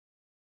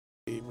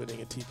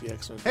winning a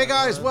TPX. Hey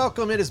guys,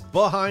 welcome. It is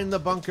Behind the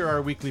Bunker,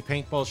 our weekly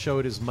paintball show.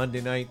 It is Monday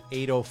night,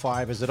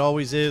 8:05, as it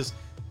always is.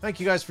 Thank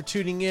you guys for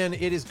tuning in.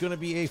 It is going to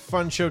be a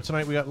fun show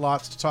tonight. We got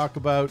lots to talk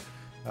about.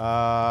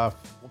 A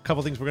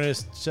couple things we're going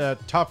to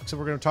topics that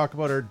we're going to talk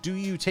about are: do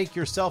you take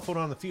your cell phone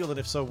on the field, and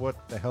if so,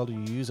 what the hell do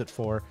you use it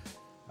for?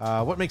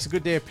 What makes a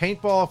good day of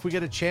paintball? If we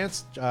get a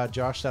chance,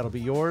 Josh, that'll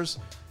be yours.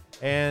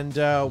 And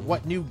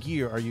what new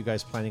gear are you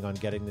guys planning on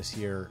getting this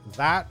year?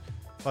 That.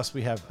 Plus,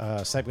 we have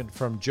a segment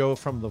from Joe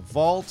from the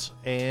Vault,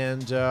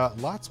 and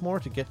lots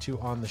more to get to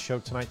on the show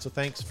tonight. So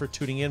thanks for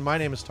tuning in. My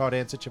name is Todd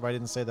Ansich, if I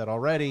didn't say that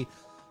already.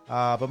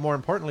 But more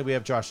importantly, we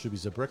have Josh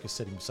Zuby-Zabricka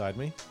sitting beside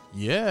me.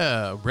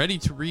 Yeah, ready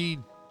to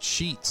read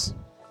sheets.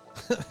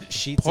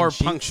 Sheets Poor and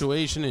sheets.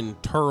 punctuation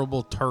and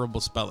terrible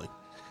spelling.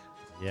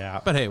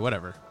 Yeah. But hey,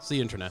 whatever. It's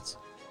the internets.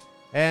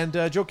 And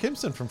Joe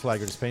Kimson from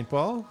Flaggers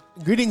Paintball.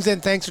 Greetings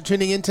and thanks for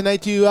tuning in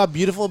tonight to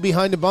beautiful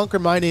Behind the Bunker.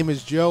 My name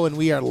is Joe, and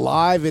we are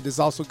live. It is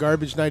also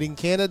Garbage Night in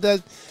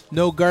Canada.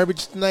 No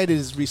garbage tonight. It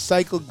is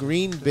recycle,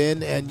 green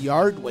bin, and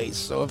yard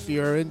waste. So if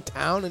you're in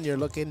town and you're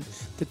looking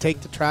to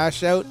take the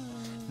trash out,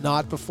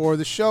 not before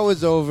the show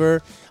is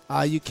over,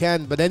 you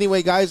can. But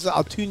anyway, guys,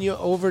 I'll turn you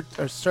over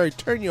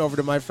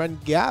to my friend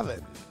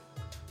Gavin.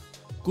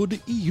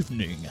 Good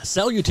evening.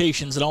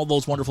 Salutations and all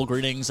those wonderful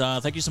greetings.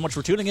 Thank you so much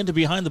for tuning in to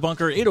Behind the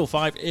Bunker,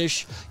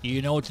 8:05-ish.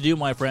 You know what to do,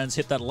 my friends.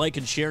 Hit that like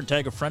and share and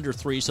tag a friend or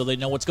three so they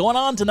know what's going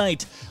on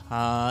tonight.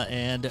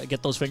 And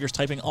get those fingers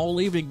typing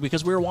all evening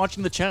because we're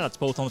watching the chats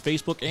both on the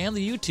Facebook and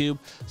the YouTube.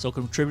 So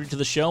contribute to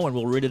the show and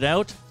we'll read it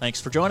out.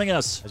 Thanks for joining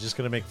us. I was just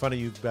going to make fun of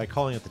you by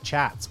calling it the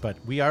chats, but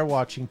we are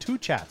watching two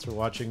chats. We're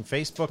watching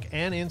Facebook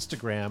and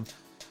Instagram.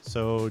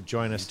 So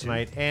join us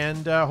tonight.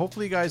 And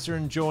hopefully you guys are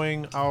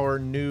enjoying our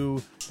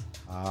new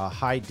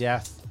high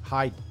def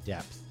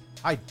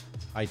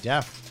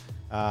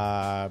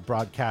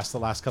broadcast the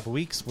last couple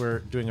weeks. We're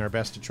doing our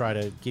best to try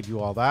to give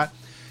you all that.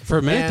 For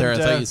a minute there, I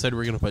thought you said we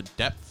were going to put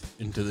depth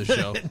into the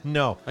show.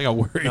 No. I got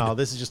worried. No,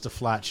 this is just a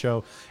flat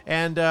show.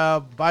 And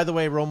by the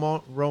way,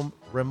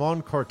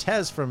 Ramon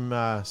Cortez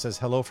says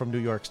hello from New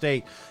York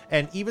State.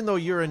 And even though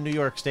you're in New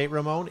York State,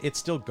 Ramon, it's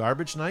still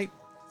garbage night.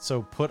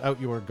 So put out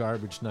your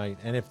garbage night.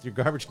 And if your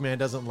garbage man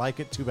doesn't like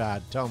it, too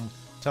bad. Tell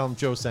him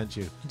Joe sent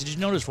you. Did you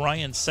notice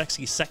Ryan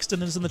Sexy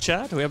Sexton is in the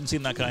chat? We haven't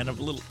seen that guy in a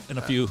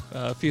few months.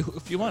 A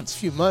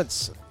few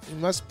months. He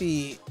must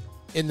be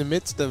in the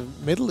midst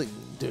of middling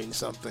doing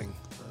something.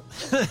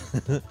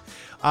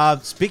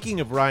 Speaking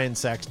of Ryan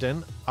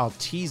Sexton, I'll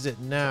tease it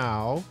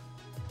now.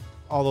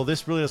 Although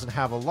this really doesn't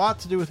have a lot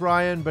to do with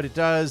Ryan, but it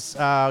does.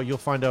 You'll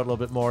find out a little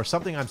bit more.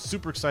 Something I'm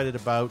super excited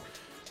about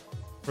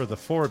for the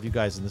four of you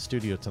guys in the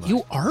studio tonight.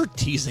 You are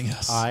teasing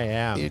us. I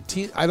am.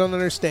 I don't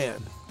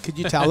understand. Could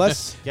you tell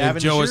us? Gavin,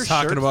 If Joe is was your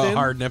talking shirt about thin?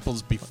 hard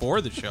nipples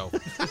before the show.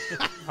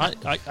 I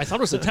thought it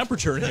was the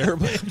temperature in here,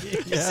 but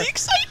it's the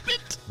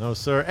excitement. No,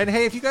 sir. And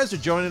hey, if you guys are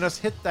joining us,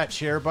 hit that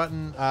share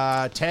button.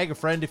 Tag a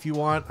friend if you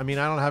want. I mean,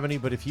 I don't have any,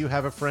 but if you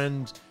have a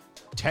friend,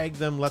 tag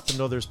them. Let them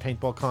know there's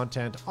paintball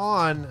content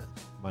on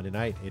Monday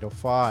night,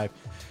 8:05.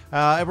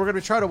 And we're going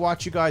to try to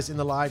watch you guys in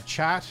the live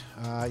chat.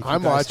 If you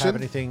I'm guys watching. have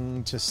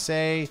anything to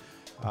say,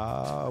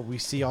 we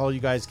see all you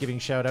guys giving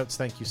shout-outs.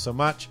 Thank you so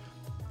much.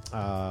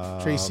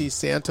 Tracy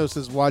Santos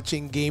is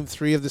watching Game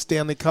 3 of the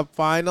Stanley Cup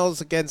Finals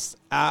against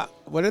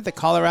the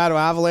Colorado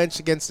Avalanche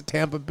against the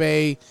Tampa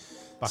Bay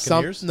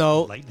Buccaneers?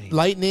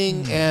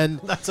 Lightning, and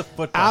That's a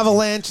football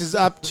Avalanche is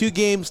up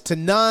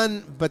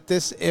 2-0. But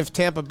if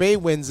Tampa Bay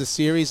wins the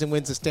series and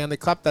wins the Stanley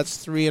Cup, that's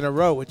 3 in a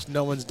row, which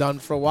no one's done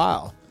for a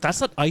while.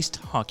 That's not iced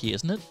hockey,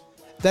 isn't it?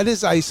 That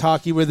is ice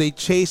hockey, where they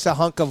chase a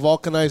hunk of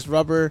vulcanized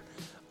rubber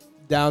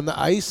down the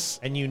ice.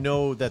 And you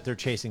know that they're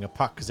chasing a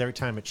puck because every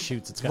time it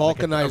shoots, it's got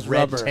Vulcanized like a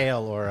red rubber.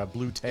 tail or a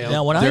blue tail.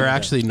 Now, They're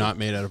actually not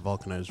made out of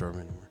vulcanized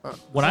rubber anymore.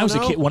 When I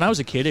was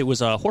a kid, it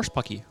was a horse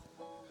pucky.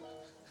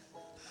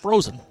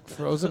 Frozen.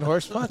 Frozen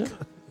horse puck.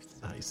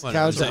 Nice. Well,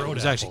 Cows it are-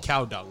 was actually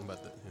cow dung,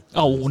 but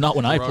Oh, not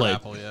when I road played.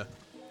 apple, yeah.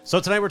 So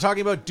tonight we're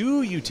talking about,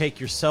 do you take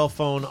your cell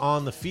phone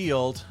on the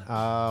field?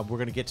 We're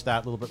going to get to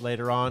that a little bit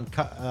later on.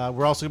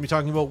 We're also going to be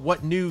talking about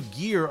what new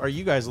gear are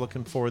you guys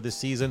looking for this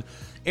season.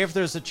 If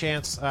there's a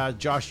chance,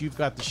 Josh, you've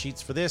got the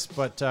sheets for this,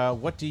 but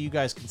what do you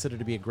guys consider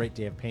to be a great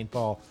day of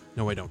paintball?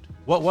 No, I don't.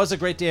 What was a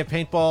great day of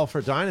paintball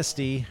for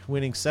Dynasty,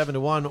 winning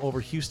 7-1 over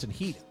Houston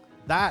Heat?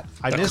 I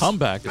missed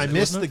comeback, I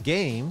missed wasn't the it?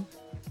 game,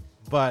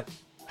 but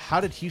how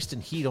did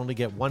Houston Heat only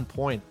get 1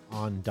 point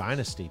on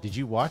Dynasty? Did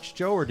you watch,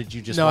 Joe, or did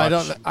you just No, watch? I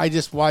don't. I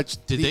just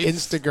watched Did the they-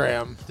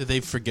 Instagram. Did they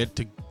forget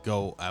to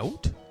go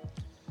out?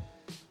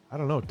 I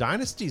don't know.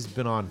 Dynasty's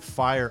been on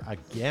fire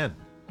again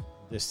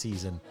this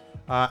season.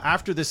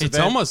 After this It's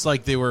event, almost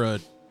like they were a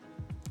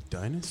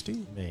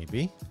dynasty.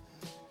 maybe.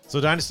 So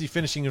Dynasty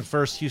finishing in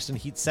first, Houston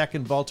Heat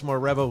second, Baltimore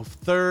Revo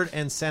third,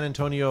 and San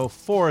Antonio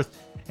fourth.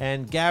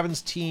 And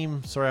Gavin's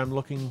team, sorry, I'm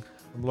looking.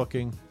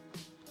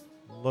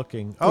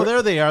 Oh,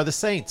 there they are, the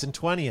Saints in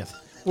 20th.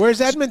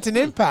 Where's Edmonton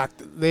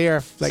Impact? They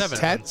are like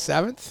Seventh. 10th,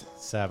 7th.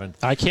 7th.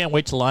 I can't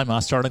wait till I'm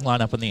starting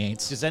lineup in the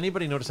 8s. Does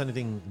anybody notice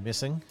anything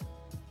missing?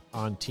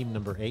 on team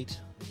number 8,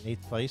 in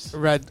 8th place. The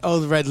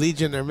Red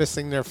Legion are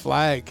missing their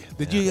flag.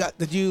 Did you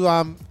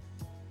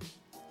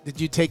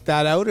take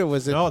that out, or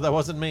was it? No, that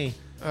wasn't me.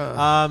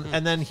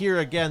 And then here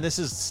again, this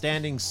is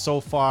standing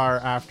so far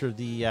after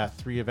the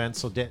 3 events.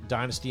 So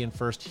Dynasty in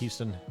first,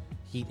 Houston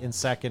Heat in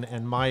second,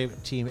 and my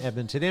team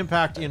Edmonton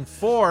Impact in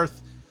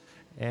fourth.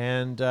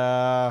 And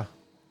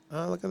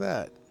look at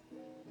that.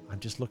 I'm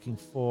just looking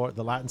for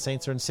the Latin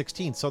Saints are in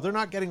 16th, so they're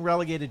not getting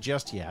relegated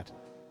just yet.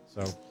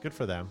 So good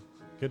for them.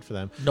 Good for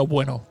them. No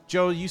bueno.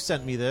 Joe, you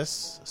sent me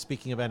this.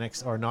 Speaking of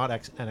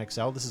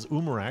NXL, this is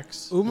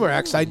Umarex.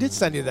 Umarex, I did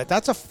send you that.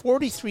 That's a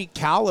 43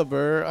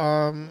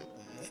 caliber.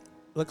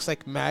 Looks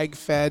like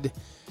mag-fed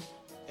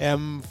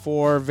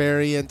M4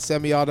 variant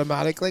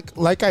semi-automatic.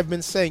 Like I've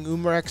been saying,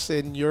 Umarex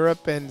in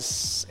Europe and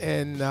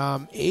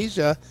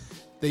Asia,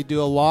 they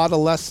do a lot of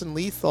less than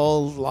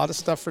lethal, a lot of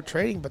stuff for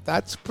trading, but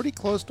that's pretty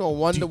close to a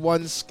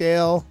 1-to-1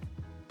 scale.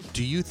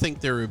 Do you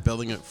think they were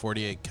building at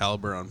 48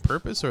 caliber on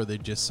purpose, or they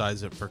just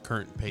sized it for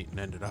current paint and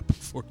ended up at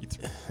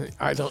 43?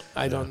 I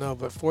don't know,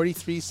 but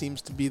 43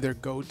 seems to be their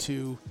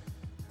go-to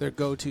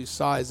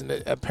size, and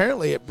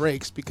apparently it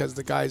breaks because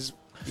the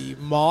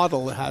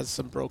model has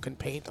some broken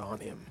paint on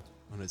him.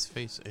 On his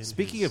face.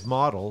 Speaking of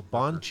model,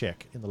 Bond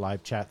Chick in the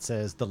live chat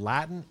says the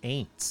Latin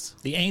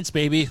Aints. The Aints,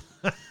 baby.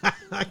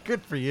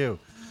 Good for you.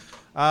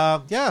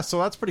 Yeah, so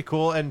that's pretty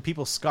cool. And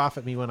people scoff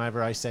at me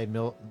whenever I say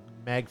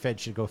MagFed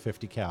should go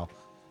 50 cal.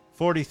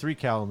 43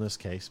 cal in this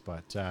case,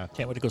 but...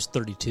 Can't wait, it goes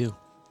 32.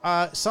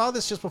 Saw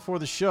this just before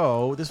the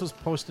show. This was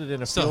posted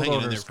in a Still field hanging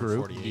in owners there for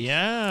group. 48.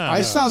 Yeah.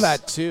 I saw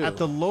that too. At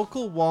the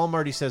local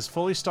Walmart, he says,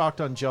 fully stocked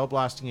on gel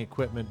blasting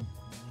equipment.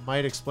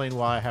 Might explain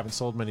why I haven't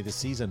sold many this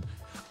season.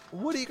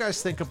 What do you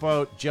guys think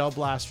about gel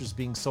blasters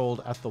being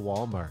sold at the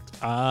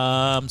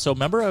Walmart? So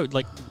remember, it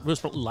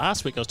was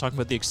last week I was talking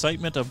about the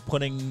excitement of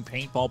putting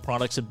paintball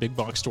products in big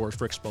box stores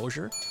for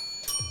exposure.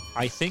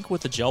 I think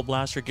with the gel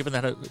blaster, given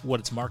that what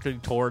it's marketing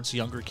towards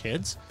younger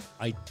kids,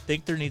 I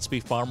think there needs to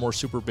be far more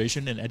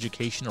supervision and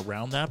education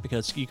around that,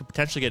 because you could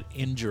potentially get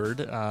injured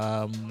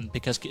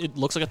because it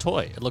looks like a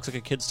toy. It looks like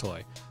a kid's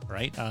toy,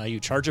 right? You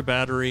charge a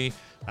battery,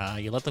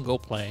 you let them go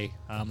play.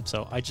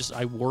 So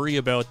I worry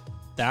about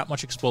that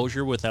much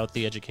exposure without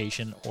the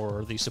education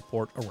or the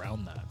support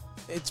around that.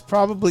 It's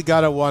probably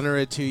got a 1 or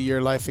a 2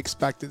 year life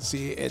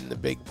expectancy in the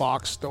big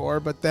box store,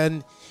 but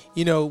then,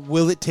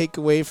 will it take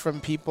away from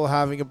people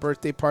having a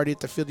birthday party at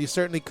the field? You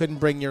certainly couldn't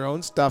bring your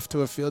own stuff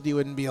to a field. You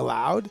wouldn't be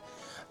allowed.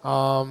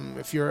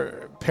 If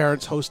your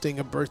parents hosting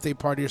a birthday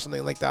party or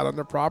something like that on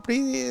their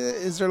property,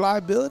 is there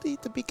liability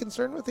to be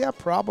concerned with? Yeah,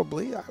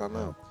 probably. I don't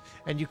know.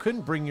 And you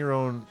couldn't bring your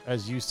own,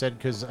 as you said,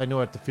 because I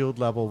know at the field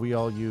level we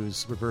all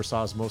use reverse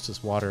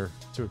osmosis water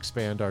to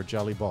expand our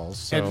jelly balls.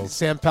 So. And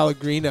San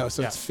Pellegrino,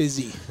 so it's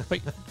fizzy.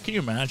 But can you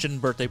imagine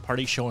birthday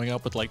party showing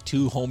up with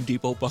 2 Home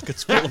Depot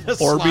buckets full of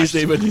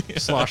Orbeez?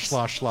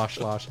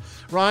 Slosh.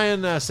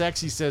 Ryan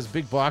Sexy says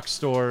big box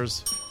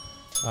stores.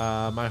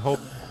 I hope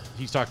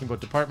he's talking about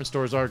department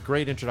stores are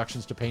great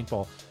introductions to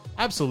paintball.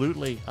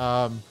 Absolutely.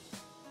 I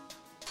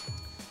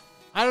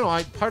don't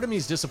know. Part of me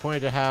is disappointed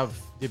to have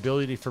the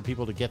ability for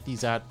people to get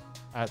these at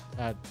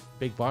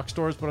big box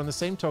stores, but on the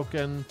same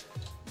token,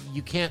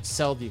 you can't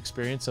sell the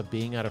experience of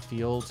being at a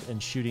field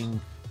and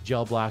shooting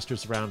gel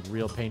blasters around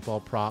real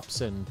paintball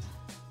props and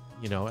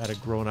at a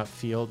grown-up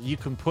field. You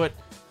can put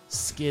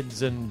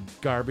skids and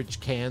garbage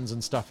cans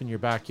and stuff in your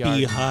backyard.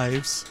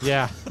 Beehives.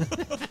 Yeah.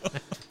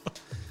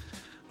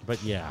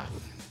 But yeah.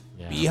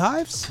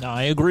 Beehives? No,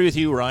 I agree with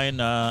you, Ryan,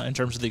 in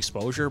terms of the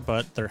exposure,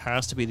 but there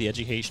has to be the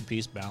education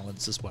piece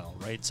balanced as well,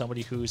 right?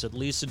 Somebody who's at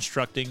least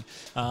instructing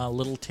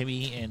little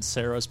Timmy and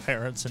Sarah's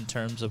parents in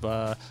terms of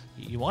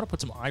you want to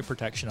put some eye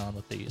protection on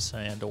with these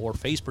or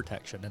face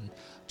protection, and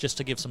just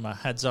to give some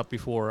heads up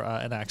before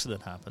an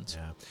accident happens.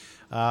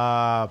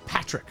 Yeah.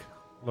 Patrick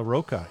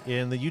LaRocca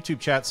in the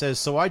YouTube chat says,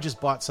 so I just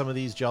bought some of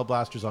these gel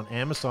blasters on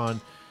Amazon.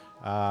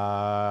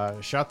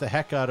 Shot the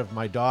heck out of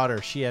my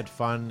daughter. She had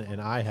fun and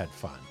I had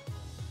fun.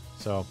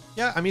 So,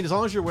 yeah, I mean, as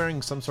long as you're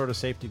wearing some sort of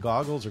safety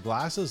goggles or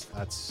glasses,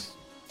 that's,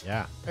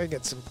 yeah. I think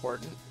it's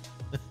important.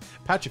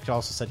 Patrick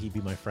also said he'd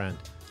be my friend.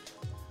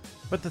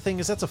 But the thing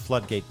is, that's a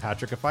floodgate,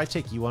 Patrick. If I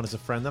take you on as a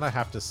friend, then I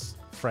have to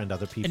friend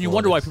other people. And you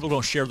wonder why people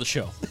don't share the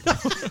show.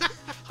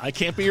 I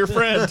can't be your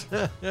friend.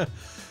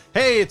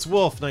 Hey, it's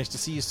Wolf. Nice to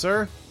see you,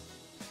 sir.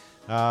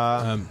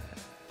 I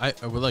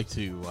would like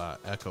to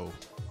echo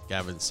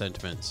Gavin's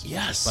sentiments.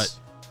 Yes.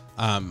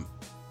 But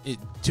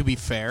to be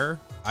fair,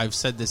 I've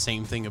said the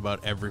same thing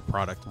about every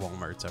product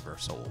Walmart's ever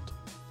sold.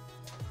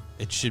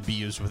 It should be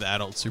used with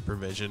adult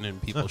supervision,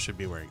 and people should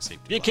be wearing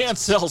safety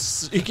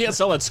glasses. You can't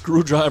sell that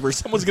screwdriver.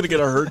 Someone's gonna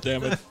get hurt.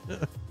 Damn it.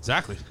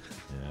 Exactly.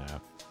 Yeah.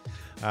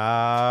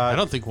 I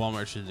don't think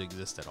Walmart should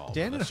exist at all.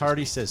 Dan and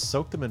Hardy says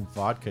soak them in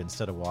vodka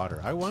instead of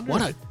water. I wonder.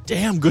 What a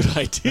damn good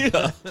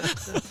idea.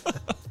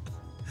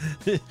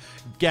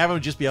 Gavin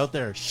would just be out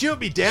there. Shoot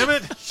me, damn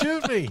it!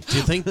 Shoot me. Do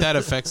you think that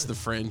affects the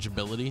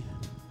frangibility?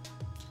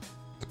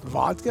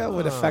 Vodka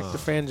would affect the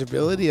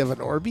frangibility of an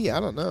Orby?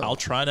 I don't know. I'll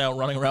try it out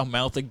running around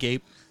mouth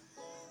agape.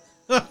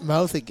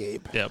 Mouth of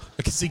Gabe. Yep.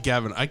 I can see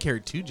Gavin. I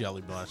carry 2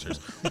 Jelly Blasters,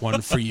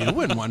 one for you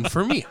and one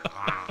for me.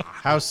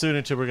 How soon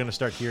until we're going to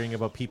start hearing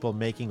about people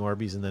making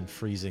Orbeez and then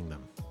freezing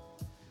them?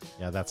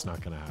 Yeah, that's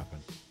not going to happen.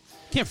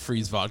 Can't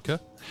freeze vodka.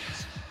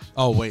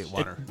 Oh wait,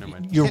 water. Never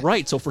mind. You're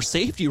right. So for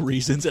safety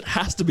reasons, it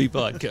has to be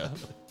vodka.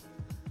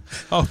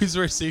 Always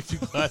wear safety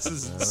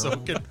glasses and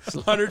soak it.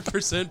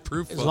 100%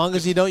 proof. As long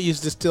as you don't use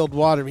distilled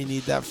water, we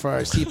need that for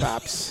our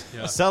CPAPs.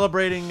 Yeah.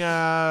 Celebrating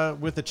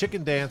with the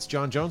chicken dance,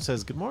 John Jones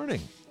says, good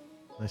morning.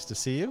 Nice to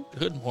see you.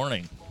 Good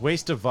morning.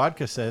 Waste of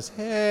Vodka says,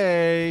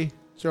 hey.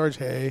 George,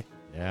 hey.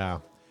 Yeah.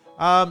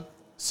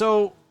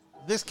 So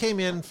this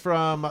came in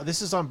from,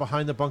 this is on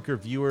Behind the Bunker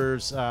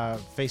Viewers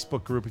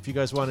Facebook group. If you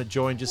guys want to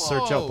join, just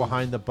search out Whoa.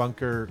 Behind the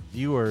Bunker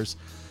Viewers.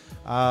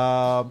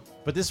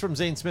 But this is from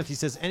Zane Smith. He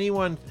says,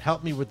 anyone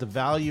help me with the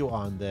value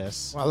on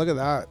this? Wow, look at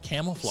that.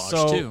 Camouflage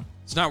So- too.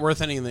 It's not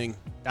worth anything.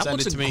 That Send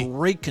looks it to in me.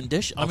 great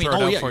condition. I'll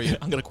throw it out for you.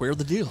 I'm gonna queer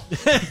the deal.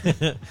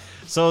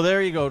 So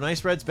there you go.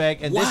 Nice Reds bag.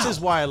 And this Wow. is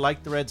why I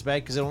like the Reds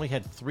bag, because it only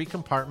had 3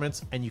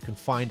 compartments and you can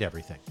find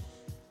everything.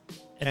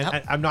 And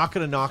that- I'm not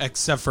going to knock.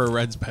 Except for a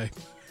Reds bag.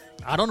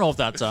 I don't know if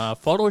that's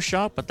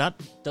Photoshop, but that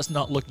does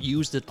not look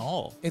used at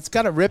all. It's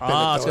got a rip in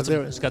it, It's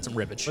though. got some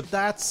ribbage. But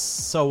that's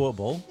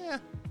sewable. Yeah.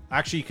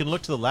 Actually, you can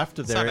look to the left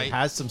of It's there. not It a-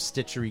 has some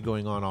stitchery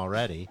going on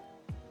already.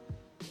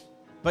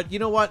 But you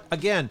know what?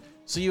 Again,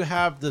 so you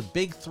have the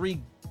big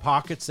 3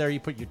 pockets there. You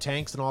put your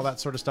tanks and all that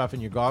sort of stuff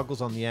and your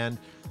goggles on the end.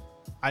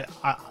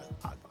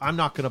 I'm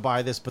not going to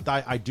buy this, but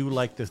I do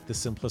like the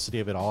simplicity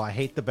of it all. I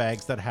hate the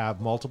bags that have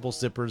multiple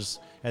zippers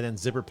and then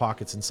zipper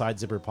pockets inside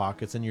zipper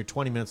pockets, and you're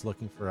 20 minutes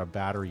looking for a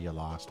battery you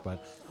lost.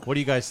 But what do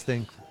you guys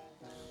think?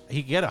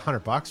 You can get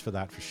 $100 for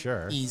that for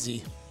sure.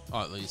 Easy.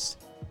 Oh, at least.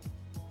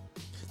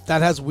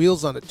 That has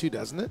wheels on it, too,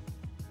 doesn't it?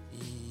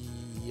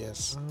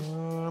 Yes.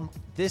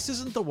 This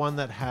isn't the one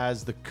that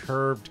has the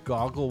curved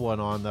goggle one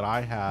on that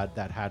I had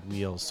that had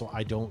wheels, so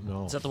I don't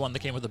know. Is that the one that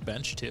came with a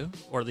bench too,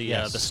 or the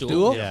Yes. the stool?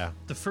 Stool? Yeah,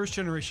 The first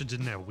generation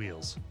didn't have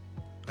wheels.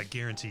 I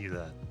guarantee you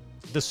that.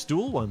 the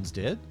stool ones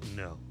did.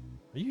 No.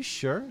 Are you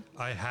sure?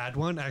 I had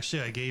one.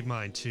 Actually, I gave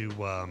mine to,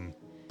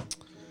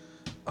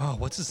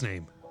 what's his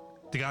name?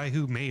 The guy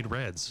who made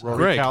Reds. Rory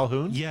Greg.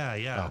 Calhoun? Yeah,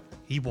 yeah. Oh.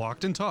 He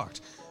walked and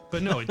talked.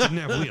 But no, it didn't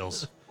have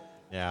wheels.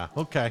 Yeah,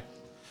 okay.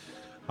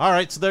 All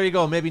right, so there you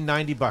go. Maybe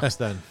 $90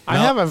 then. I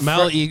have a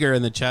Mel fr- Eager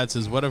in the chat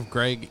says, "What if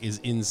Greg is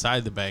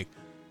inside the bag?"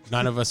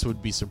 None of us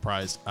would be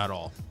surprised at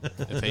all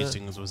if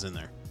Hastings was in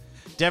there.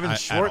 Devin At all.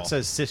 Schwartz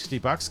says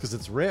 $60 because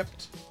it's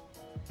ripped.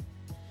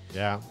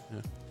 Yeah.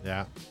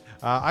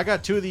 I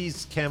got 2 of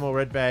these camo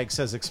red bags.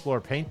 Says Explore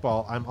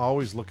Paintball. I'm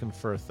always looking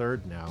for a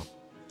third now.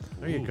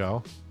 There you Ooh.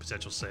 go.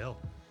 Potential sale.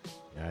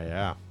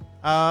 Yeah.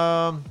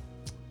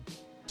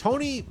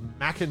 Tony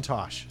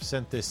McIntosh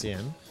sent this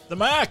in. The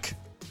Mac.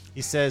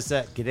 He says,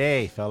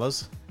 "G'day,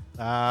 fellas."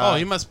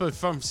 He must be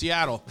from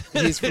Seattle.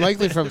 He's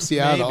likely from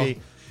Seattle.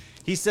 Maybe.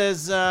 He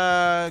says,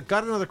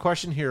 "Got another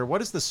question here.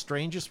 What is the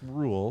strangest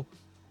rule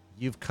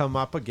you've come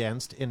up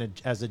against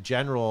as a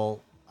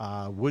general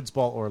woods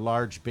ball or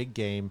large big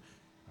game?"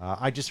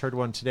 I just heard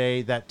one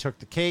today that took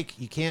the cake.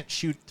 You can't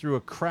shoot through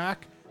a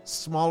crack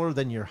smaller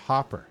than your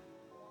hopper.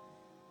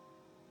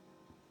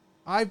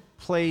 I've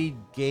played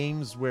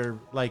games where,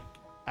 like,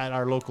 at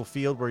our local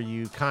field where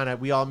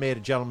we all made a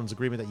gentleman's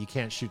agreement that you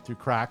can't shoot through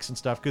cracks and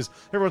stuff, because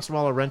every once in a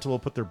while a rental will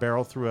put their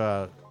barrel through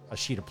a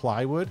sheet of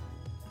plywood,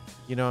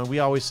 and we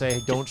always say,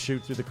 hey, don't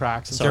shoot through the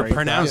cracks and They're stuff.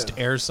 pronounced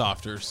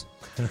airsofters.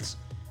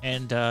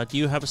 And do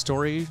you have a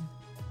story,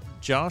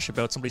 Josh,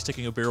 about somebody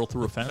sticking a barrel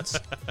through a fence?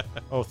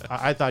 Oh,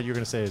 I thought you were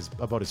going to say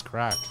about his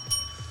crack.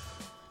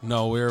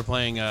 No, we were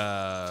playing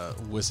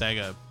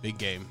Wasaga big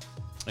game,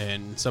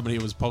 and somebody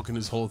was poking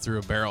his hole through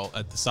a barrel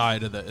at the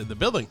side of the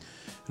building,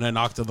 and I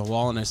knocked on the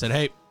wall and I said,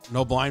 "Hey,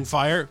 no blind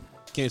fire,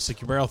 can't stick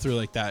your barrel through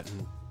like that."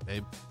 And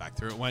hey, back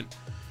through it went.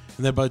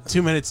 And then about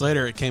 2 minutes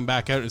later, it came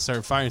back out and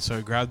started firing. So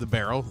I grabbed the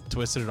barrel,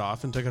 twisted it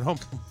off, and took it home.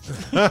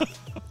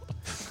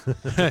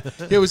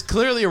 It was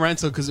clearly a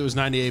rental because it was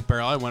 98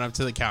 barrel. I went up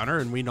to the counter,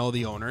 and we know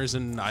the owners,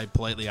 and I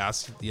politely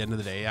asked at the end of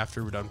the day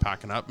after we're done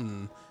packing up,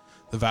 and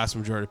the vast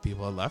majority of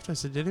people had left. I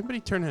said, "Did anybody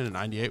turn in a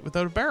 98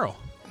 without a barrel?"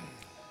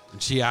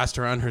 And she asked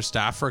around her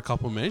staff for a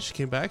couple of minutes. She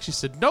came back. She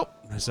said, "Nope."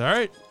 I said, "All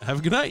right, have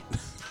a good night."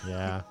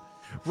 Yeah.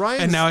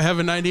 Ryan And now I have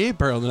a 98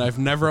 barrel, and I've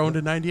never owned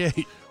a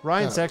 98.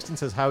 Ryan Sexton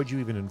says, how would you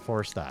even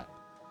enforce that?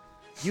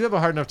 You have a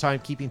hard enough time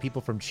keeping people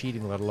from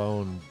cheating, let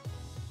alone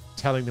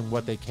telling them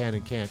what they can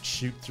and can't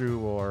shoot through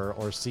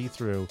or see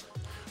through.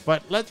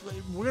 But we're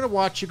going to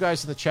watch you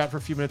guys in the chat for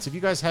a few minutes. If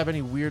you guys have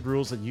any weird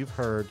rules that you've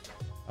heard,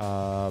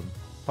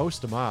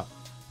 post them up.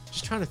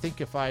 Just trying to think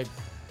if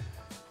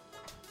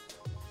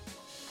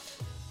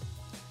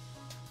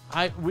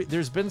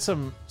there's been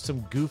some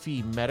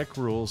goofy medic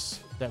rules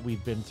that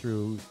we've been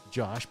through,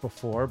 Josh,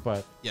 before,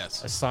 but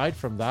Yes. aside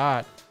from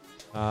that,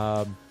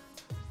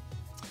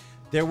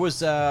 there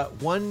was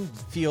one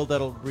field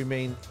that'll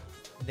remain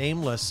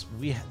nameless.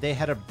 They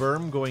had a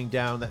berm going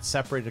down that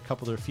separated a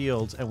couple of their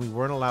fields, and we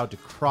weren't allowed to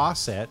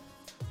cross it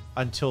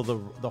until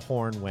the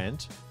horn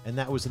went, and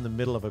that was in the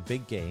middle of a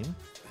big game.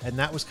 And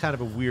that was kind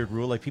of a weird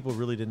rule. Like, people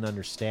really didn't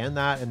understand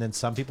that. And then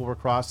some people were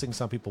crossing,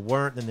 some people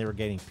weren't. Then they were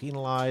getting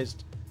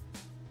penalized.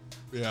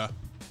 Yeah.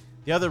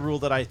 The other rule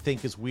that I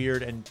think is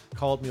weird and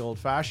called me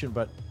old-fashioned,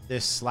 but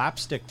this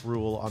slapstick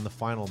rule on the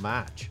final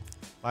match.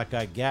 Like,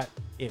 I get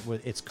it.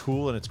 It's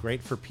cool and it's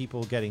great for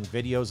people getting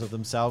videos of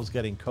themselves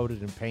getting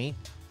coated in paint.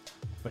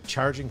 But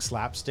charging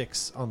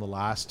slapsticks on the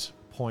last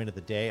point of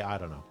the day, I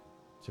don't know.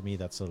 To me,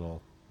 that's a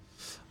little...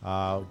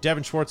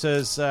 Devin Schwartz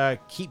says,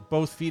 keep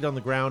both feet on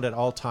the ground at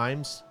all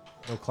times.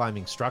 No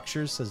climbing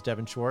structures, says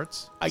Devin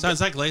Schwartz.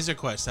 Sounds like Laser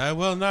Quest. I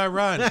will not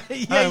run.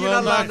 Yeah, I you're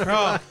will not not allowed to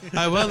crawl.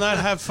 I will not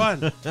have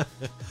fun.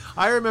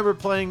 I remember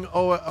playing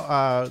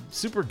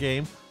Super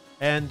Game,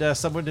 and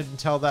someone didn't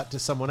tell that to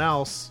someone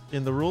else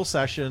in the rule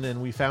session,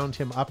 and we found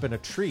him up in a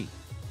tree.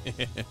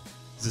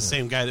 It's the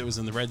same guy that was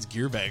in the Reds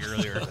gear bag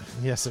earlier.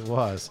 Yes, it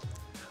was.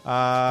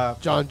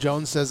 John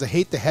Jones says, I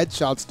hate the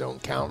headshots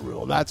don't count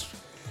rule.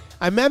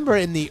 I remember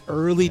in the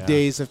early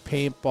days of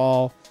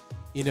paintball,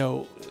 you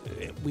know,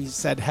 we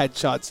said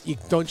headshots. You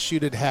don't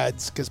shoot at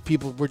heads because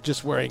people were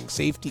just wearing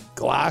safety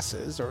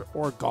glasses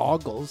or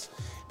goggles.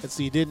 And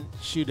so you didn't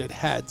shoot at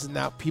heads. And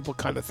now people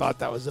kind of thought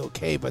that was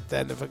okay. But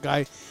then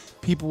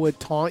if people would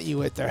taunt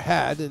you at their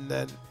head and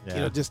then, you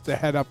know, just the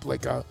head up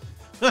like a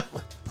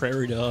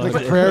Prairie dog.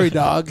 like a prairie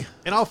dog.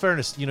 In all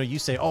fairness, you know, you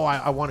say, oh,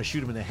 I want to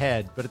shoot him in the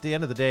head. But at the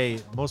end of the day,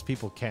 most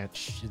people can't.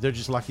 They're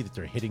just lucky that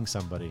they're hitting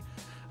somebody.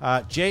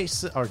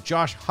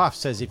 Josh Huff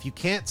says, if you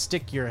can't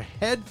stick your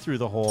head through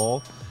the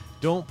hole,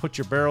 don't put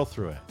your barrel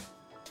through it.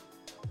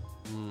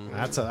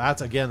 That's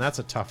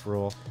a tough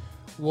rule.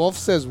 Wolf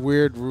says,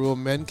 weird rule.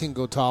 Men can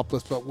go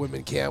topless, but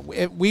women can't.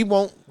 We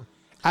won't.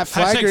 At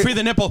flag Hashtag free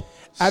the nipple.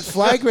 At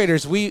Flag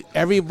Raiders,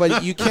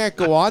 everybody, you can't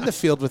go on the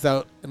field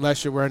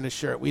unless you're wearing a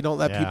shirt. We don't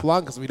let people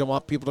on because we don't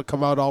want people to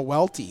come out all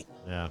welty.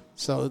 Yeah.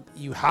 So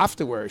you have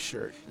to wear a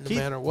shirt no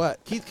matter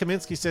what. Keith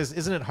Kaminsky says,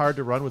 isn't it hard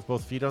to run with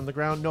both feet on the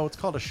ground? No, it's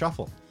called a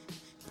shuffle.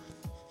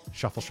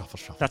 Shuffle, shuffle,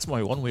 shuffle. That's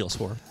my one wheel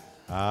sport.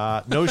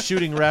 No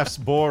shooting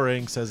refs,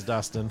 boring, says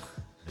Dustin.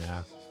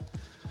 Yeah.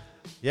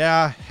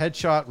 Yeah,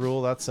 headshot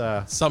rule, that's...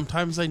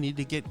 Sometimes I need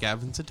to get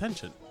Gavin's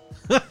attention.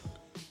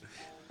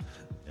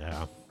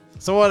 Yeah.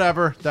 So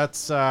whatever,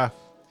 that's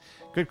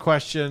good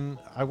question.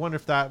 I wonder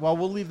if that... Well,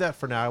 we'll leave that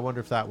for now. I wonder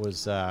if that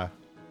was... yeah,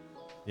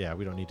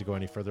 we don't need to go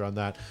any further on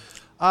that.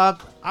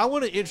 I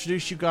want to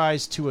introduce you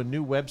guys to a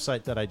new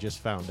website that I just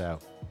found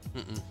out.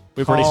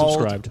 We've already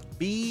subscribed.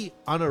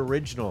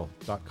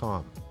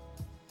 BeUnoriginal.com.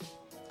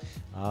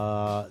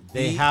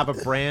 They have a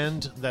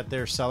brand that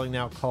they're selling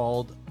now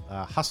called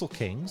Hustle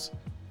Kings.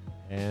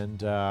 And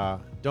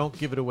don't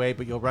give it away,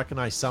 but you'll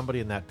recognize somebody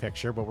in that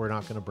picture, but we're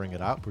not going to bring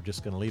it up. We're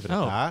just going to leave it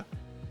at that.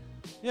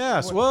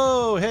 Yes.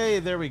 Whoa.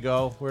 Hey, there we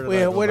go.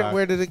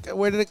 Where did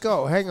it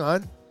go? Hang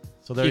on.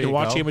 So there you can you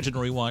watch go. the image and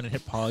rewind and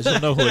hit pause.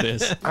 You'll know who it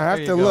is. I have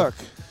There to you go. look.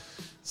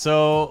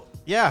 So,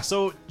 yeah,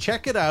 so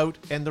check it out.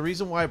 And the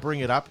reason why I bring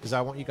it up is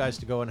I want you guys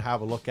to go and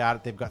have a look at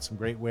it. They've got some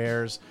great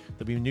wares.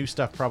 There'll be new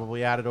stuff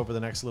probably added over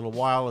the next little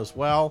while as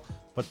well.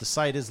 But the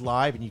site is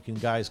live and you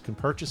guys can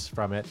purchase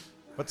from it.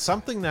 But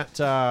something that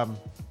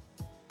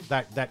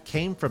that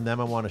came from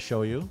them I want to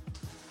show you.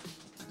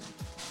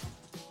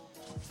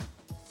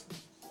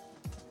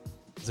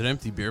 Is it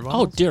empty beer Oh,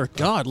 bottles? dear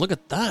God. Look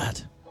at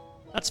that.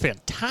 That's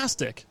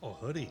fantastic. Oh,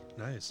 hoodie.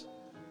 Nice.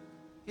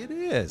 It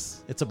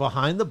is. It's a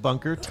Behind the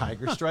Bunker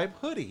Tiger Stripe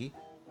hoodie,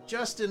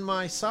 just in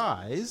my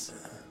size.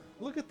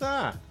 Look at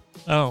that.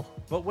 Oh.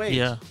 But wait.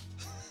 Yeah.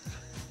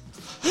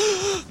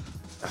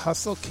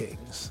 Hustle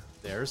Kings.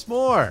 There's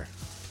more.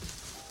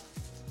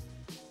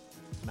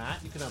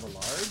 Matt, you can have a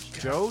large.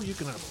 Joe, you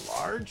can have a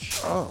large.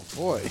 Oh,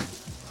 boy.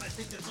 I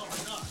think that's all I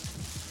got.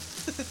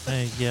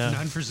 Yeah.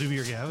 None for Zuby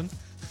or Gavin?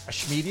 A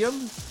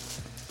medium.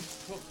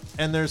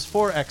 And there's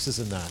 4 X's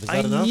in that. Is that I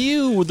enough?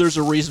 knew there's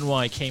a reason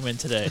why I came in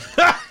today.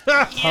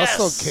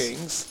 Hustle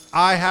Kings.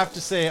 I have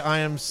to say I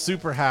am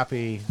super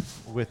happy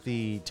with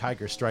the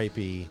Tiger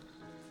Stripey.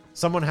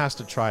 Someone has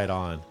to try it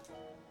on.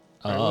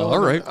 All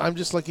right. I'm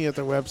just looking at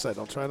their website.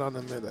 I'll try it on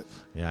in a minute.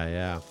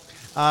 Yeah.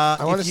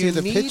 I wanna see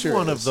the need pictures.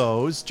 one of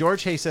those.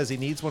 George Hay says he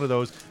needs one of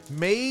those.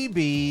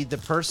 Maybe the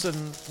person,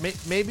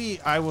 maybe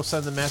I will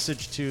send the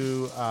message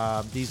to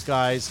these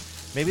guys.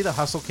 Maybe the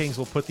Hustle Kings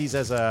will put these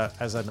as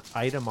an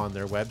item on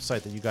their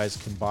website that you guys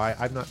can buy.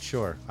 I'm not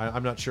sure.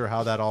 I'm not sure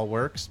how that all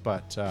works,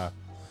 but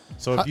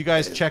so if you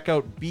guys check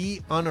out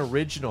Be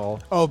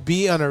Unoriginal. Oh,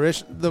 Be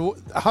Unoriginal. The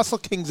Hustle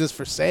Kings is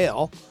for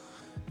sale.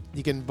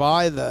 You can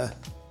buy the...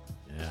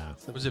 Yeah.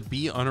 Was it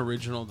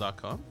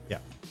beunoriginal.com? Yeah.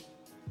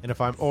 And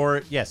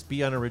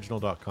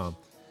beunoriginal.com.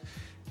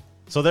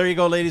 So there you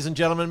go, ladies and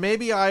gentlemen.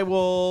 Maybe I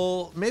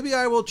will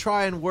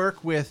try and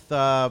work with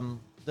the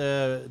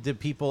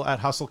people at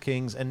Hustle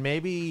Kings, and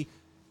maybe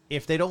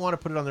if they don't want to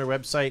put it on their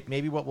website,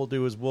 maybe what we'll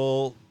do is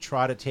we'll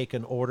try to take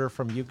an order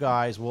from you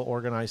guys. We'll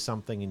organize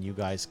something, and you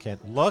guys can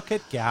look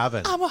at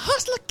Gavin. I'm a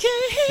hustler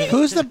king.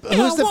 Who's the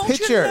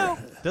picture?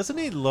 Doesn't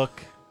he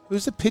look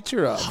Who's the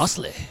picture of?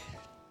 Hustler.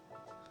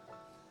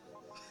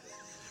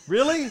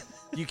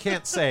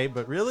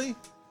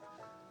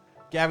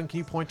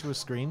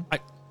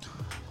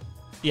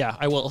 Yeah,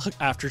 I will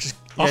after. Just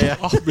Yeah,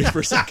 off me for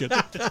a second.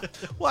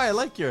 Why? I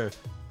like your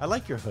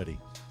hoodie.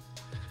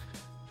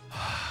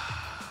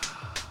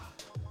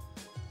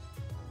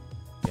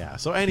 Yeah.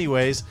 So,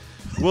 anyways,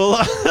 we'll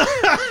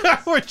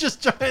we're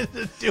just trying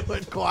to do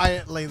it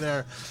quietly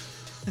there.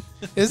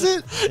 Is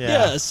it? Yeah.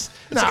 Yes.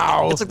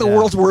 No. It's like the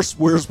world's worst.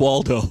 Where's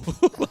Waldo?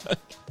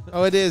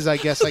 Oh, it is. I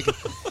guess.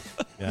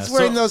 Yeah, He's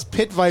wearing so- those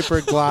pit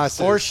viper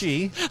glasses. or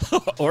she.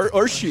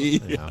 or she.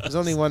 There's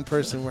only one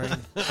person wearing.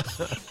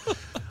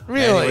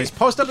 Really? Anyways,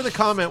 post up in the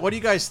comment. What do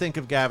you guys think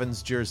of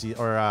Gavin's jersey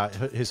or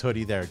his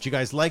hoodie there? Do you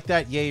guys like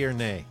that? Yay or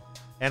nay?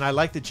 And I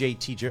like the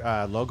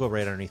JT logo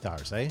right underneath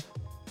ours, eh?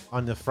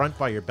 On the front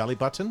by your belly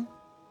button.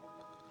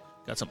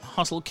 Got some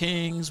Hustle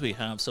Kings. We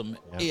have some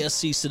Yeah.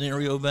 ASC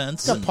scenario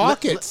events. It's got and-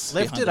 pockets.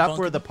 Lift Behind it the up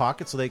bunker. where the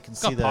pocket so they can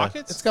see Got the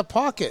pockets? It's got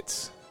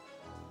pockets.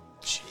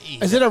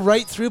 Jeez. Is it a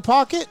right through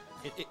pocket?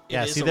 It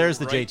Yeah, is see, a there's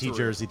the right JT through.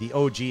 jersey, the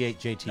OG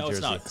JT No, jersey.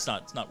 it's not. It's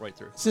not. It's not right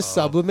through. Is this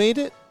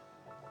sublimated?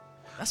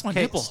 That's my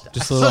Okay, nipple.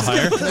 Just a little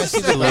higher. Can I see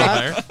Just the a little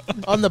back? higher.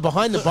 On the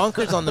behind the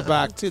bunkers on the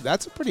back too.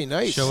 That's pretty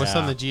nice. Show us Yeah.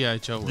 on the GI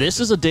Joe. This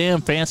is a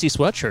damn fancy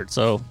sweatshirt.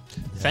 So,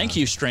 thank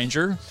you,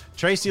 stranger.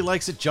 Tracy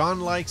likes it.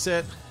 John likes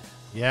it.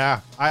 Yeah,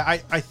 I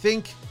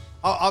think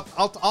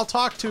I'll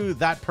talk to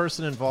that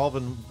person involved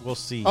and we'll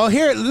see. Oh,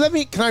 here,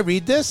 can I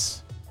read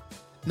this?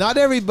 Not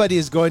everybody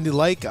is going to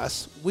like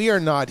us. We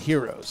are not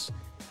heroes.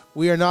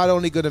 We are not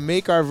only going to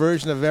make our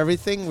version of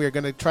everything, we are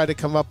going to try to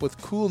come up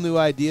with cool new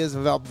ideas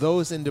and develop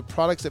those into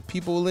products that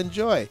people will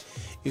enjoy.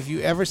 If you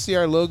ever see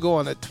our logo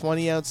on a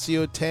 20-ounce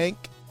CO2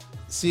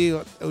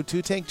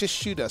 tank, just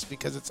shoot us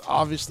because it's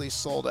obviously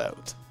sold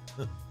out.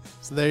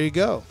 So there you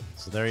go.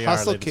 So there you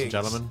Hustle are, ladies Kings.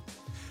 and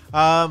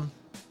gentlemen.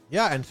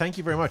 Yeah, and thank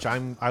you very much.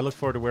 I look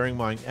forward to wearing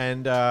mine.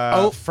 And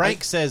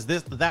Frank says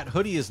that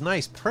hoodie is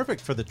nice,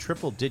 perfect for the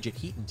triple-digit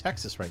heat in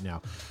Texas right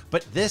now.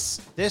 But this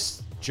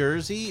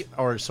jersey,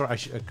 or sorry,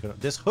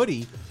 this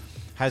hoodie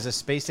has a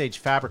space-age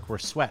fabric where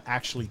sweat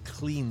actually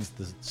cleans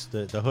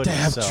the hoodie. They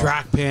have so.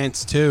 track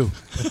pants too.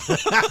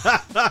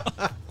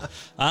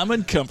 I'm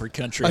in comfort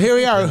country. Oh, here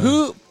we are.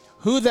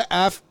 Who the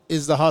F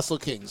is the Hustle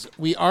Kings?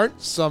 We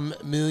aren't some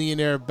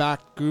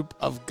millionaire-backed group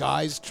of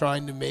guys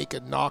trying to make a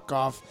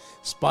knockoff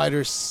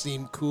Spider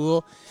seem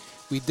cool.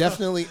 We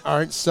definitely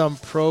aren't some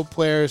pro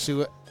players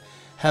who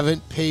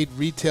haven't paid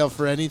retail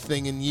for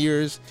anything in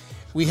years.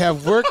 We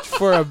have worked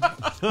for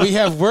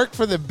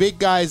the big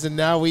guys, and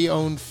now we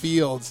own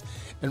fields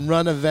and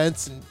run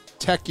events and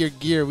tech your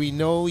gear. We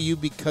know you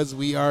because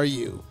we are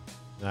you.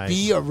 Nice.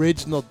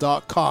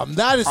 BeOriginal.com.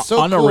 That is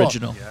so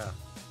unoriginal.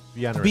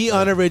 cool. Be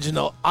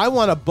unoriginal. I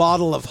want a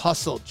bottle of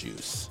Hustle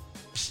juice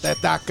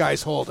that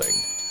guy's holding.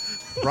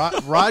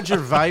 Roger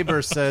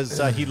Viber says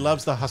he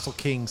loves the Hustle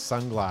King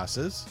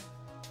sunglasses.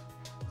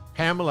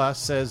 Pamela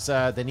says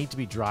they need to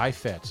be dry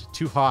fit.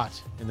 Too hot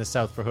in the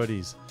south for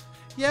hoodies.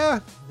 Yeah,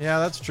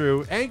 that's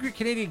true. Angry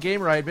Canadian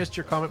Gamer, I missed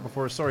your comment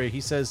before. Sorry. He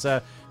says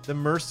the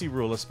mercy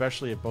rule,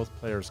 especially if both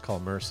players call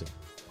mercy.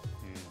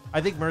 I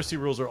think mercy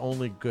rules are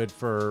only good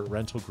for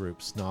rental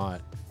groups,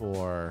 not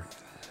for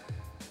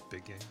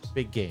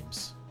Big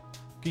games.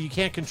 You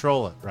can't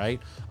control it, right?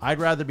 I'd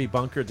rather be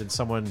bunkered than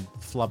someone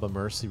flub a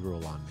mercy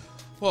rule on me.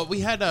 Well,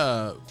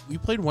 we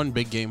played one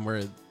big game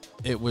where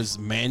it was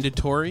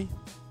mandatory,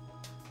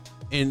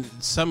 and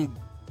some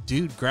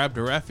dude grabbed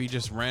a ref. He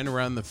just ran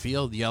around the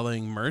field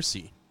yelling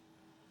mercy,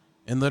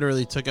 and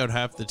literally took out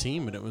half the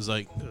team. And it was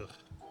like,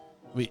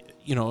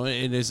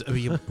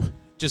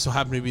 just so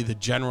happened to be the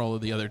general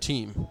of the other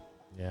team,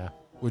 Yeah.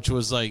 which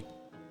was like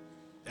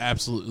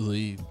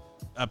absolutely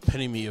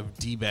epitome of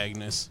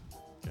D-bagness.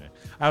 Okay.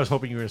 I was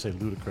hoping you were going to say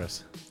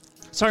ludicrous.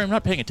 Sorry, I'm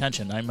not paying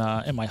attention. I'm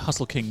in my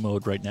Hustle King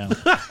mode right now.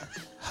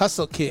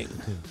 Hustle King.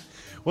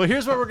 Well,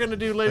 here's what we're going to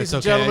do, ladies It's and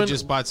okay. gentlemen. I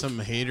just bought some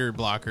hater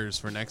blockers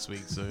for next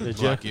week, so Did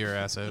block ya? your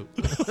ass out.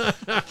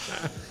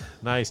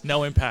 Nice.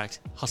 No impact.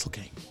 Hustle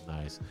King.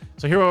 Nice.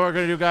 So here what we're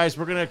going to do, guys.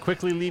 We're going to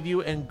quickly leave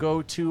you and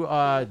go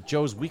to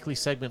Joe's weekly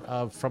segment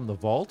of From the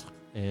Vault.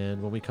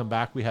 And when we come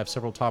back, we have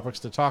several topics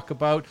to talk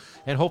about.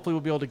 And hopefully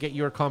we'll be able to get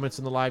your comments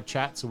in the live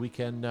chat so we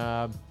can,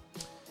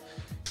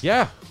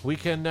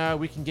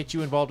 we can get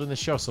you involved in the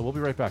show. So we'll be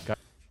right back, guys.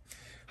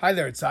 Hi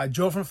there, it's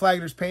Joe from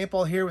Flagler's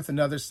Paintball here with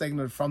another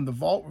segment from the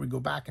Vault where we go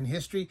back in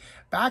history,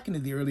 back into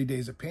the early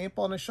days of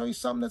paintball, and I show you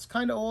something that's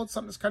kind of old,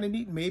 something that's kind of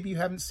neat, and maybe you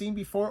haven't seen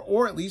before,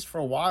 or at least for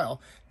a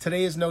while.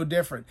 Today is no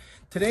different.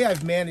 Today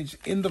I've managed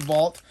in the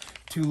Vault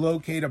to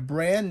locate a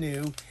brand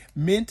new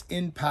mint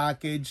in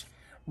package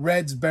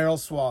Red's barrel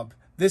swab.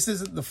 This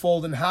isn't the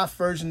fold in half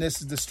version,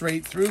 this is the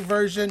straight through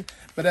version,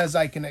 but as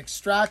I can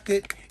extract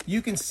it,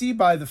 you can see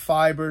by the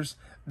fibers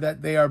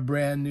that they are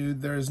brand new.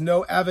 There is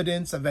no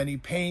evidence of any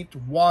paint,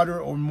 water,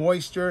 or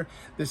moisture.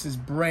 This is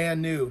brand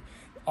new.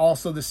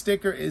 Also, the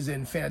sticker is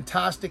in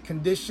fantastic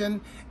condition,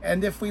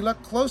 and if we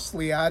look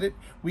closely at it,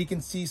 we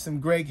can see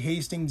some Greg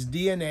Hastings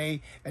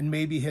DNA and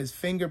maybe his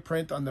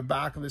fingerprint on the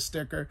back of the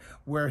sticker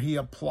where he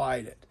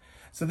applied it.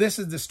 So this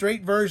is the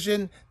straight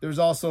version. There's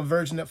also a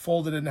version that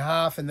folded in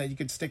half and that you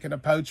could stick in a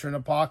pouch or in a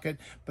pocket.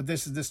 But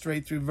this is the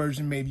straight through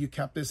version. Maybe you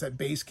kept this at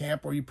base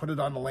camp or you put it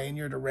on a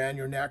lanyard around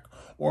your neck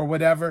or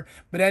whatever.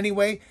 But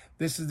anyway,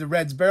 this is the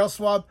Reds Barrel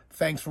Swab.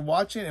 Thanks for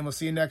watching, and we'll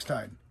see you next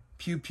time.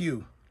 Pew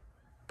pew.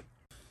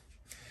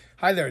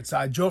 Hi there, it's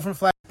Joe from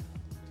Flat.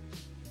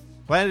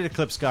 Planet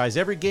Eclipse, guys.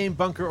 Every game,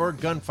 bunker, or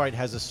gunfight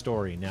has a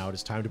story. Now it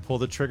is time to pull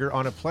the trigger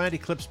on a Planet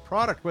Eclipse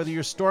product. Whether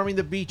you're storming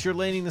the beach or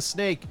laning the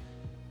snake,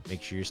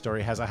 make sure your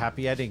story has a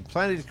happy ending.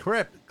 Planet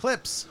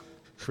Eclipse,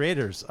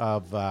 creators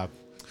of...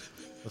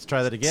 let's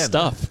try that again.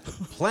 Stuff.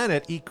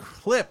 Planet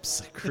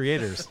Eclipse,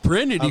 creators.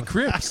 Planet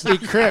Eclipse.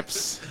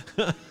 Eclipse.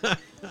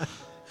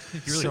 You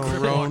really So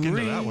walk into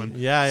Ron that one.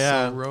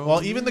 Yeah. So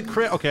Well, even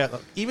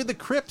the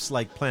Crips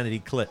like Planet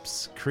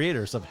Eclipse,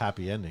 creators of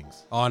happy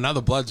endings. Oh, now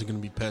the Bloods are going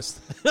to be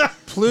pissed.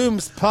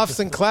 Plumes, puffs,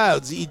 and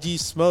clouds, e.g.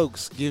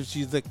 smokes, gives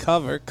you the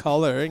cover,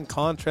 color, and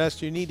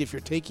contrast you need if you're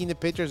taking the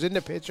pictures in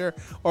the picture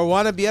or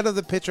want to be out of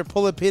the picture,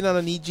 pull a pin on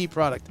an EG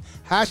product.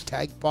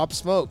 Hashtag Pop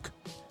Smoke.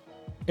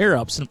 Air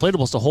Ups,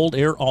 inflatables to hold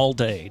air all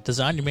day.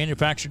 Designed and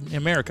manufactured in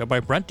America by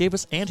Brent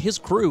Davis and his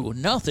crew.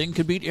 Nothing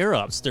could beat Air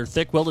Ups. Their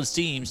thick welded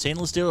steam,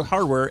 stainless steel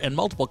hardware, and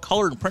multiple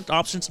color and print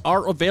options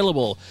are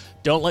available.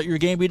 Don't let your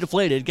game be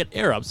deflated. Get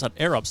Air Ups at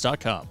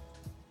airups.com.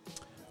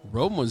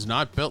 Rome was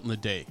not built in a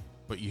day,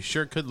 but you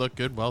sure could look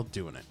good while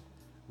doing it.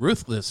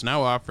 Ruthless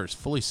now offers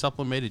fully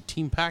supplemented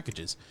team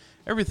packages.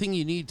 Everything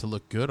you need to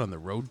look good on the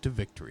road to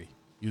victory.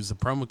 Use the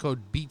promo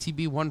code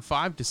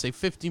BTB15 to save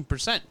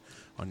 15%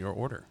 on your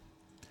order.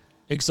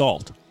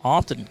 Exalt,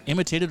 often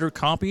imitated or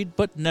copied,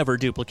 but never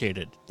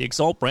duplicated. The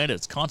Exalt brand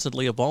is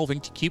constantly evolving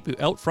to keep you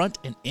out front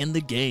and in the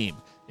game.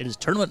 It is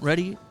tournament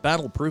ready,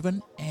 battle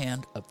proven,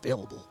 and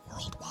available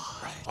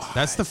worldwide.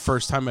 That's the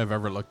first time I've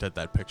ever looked at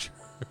that picture.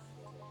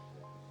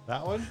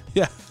 That one?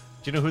 Yeah. Do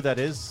you know who that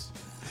is?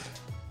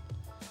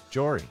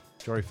 Jory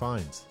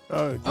Fines.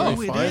 Oh,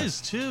 It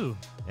is, too.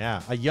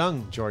 Yeah, a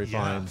young Jory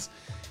Yeah. Fines.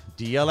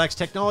 DLX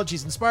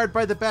Technologies, inspired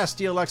by the best,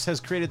 DLX has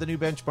created the new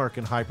benchmark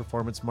in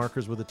high-performance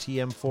markers with a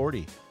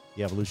TM40.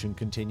 The evolution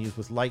continues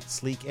with light,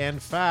 sleek,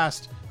 and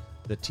fast.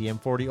 The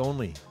TM40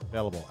 only,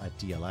 available at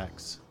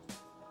DLX.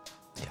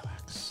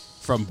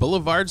 From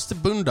boulevards to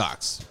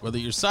boondocks, whether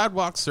you're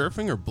sidewalk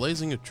surfing or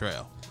blazing a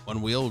trail,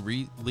 One Wheel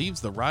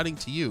leaves the riding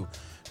to you.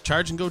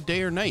 Charge and go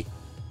day or night.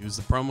 Use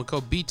the promo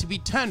code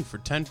BTB10 for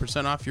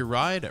 10% off your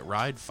ride at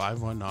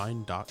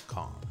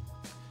ride519.com.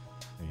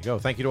 There you go.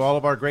 Thank you to all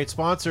of our great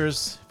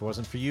sponsors. If it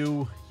wasn't for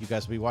you, you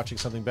guys would be watching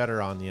something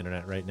better on the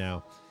internet right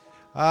now.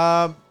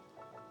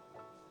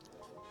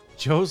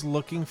 Joe's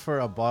looking for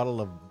a bottle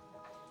of...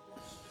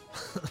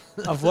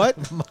 Of what?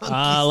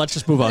 Let's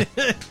just move on.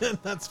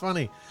 That's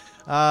funny.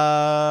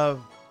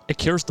 It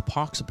cures the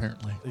pox,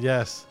 apparently.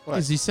 Yes.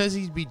 Because he says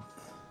he'd be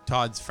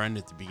Todd's friend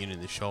at the beginning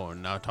of the show,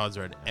 and now Todd's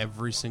read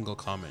every single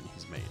comment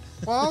he's made.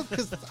 Well,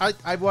 because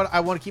I want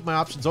to keep my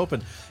options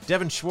open.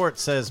 Devin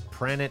Schwartz says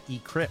Planet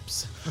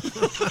Eclipse.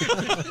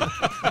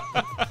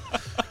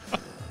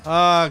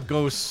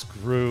 Go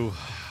screw.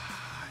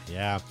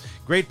 Yeah.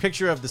 Great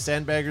picture of the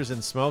sandbaggers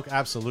in smoke.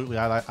 Absolutely.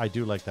 I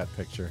do like that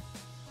picture.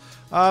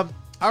 All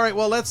right.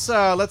 Well,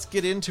 let's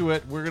get into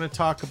it. We're going to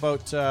talk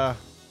about...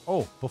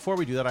 before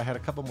we do that, I had a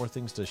couple more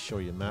things to show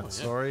you, Matt.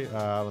 Sorry.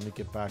 Let me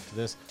get back to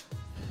this.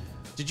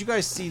 Did you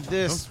guys see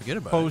this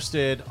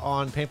posted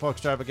on Paintball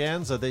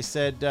Extravaganza? They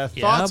said,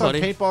 thoughts on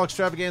Paintball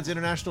Extravaganza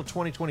International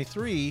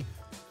 2023.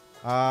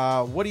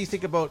 What do you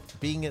think about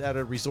being at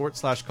a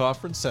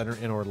resort/conference center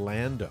in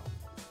Orlando?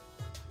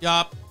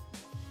 Yup.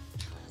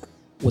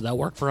 Would that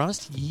work for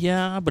us?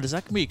 Yeah, but is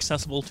that going to be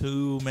accessible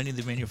to many of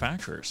the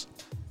manufacturers?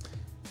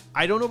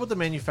 I don't know about the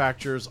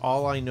manufacturers.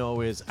 All I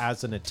know is,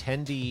 as an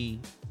attendee,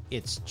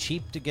 it's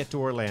cheap to get to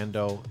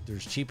Orlando.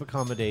 There's cheap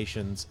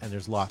accommodations, and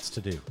there's lots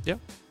to do. Yeah.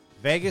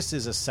 Vegas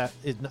is a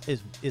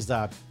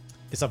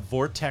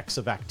vortex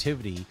of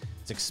activity.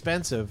 It's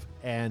expensive,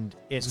 and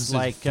it's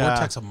like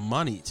vortex of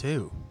money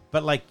too.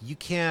 But like, you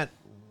can't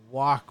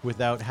walk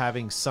without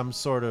having some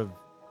sort of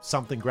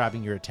something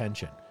grabbing your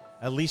attention.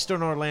 At least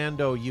in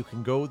Orlando, you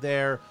can go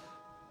there,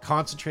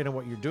 concentrate on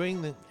what you're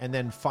doing, and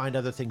then find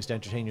other things to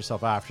entertain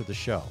yourself after the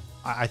show.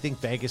 I think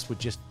Vegas would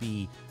just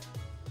be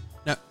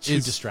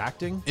too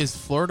distracting. Is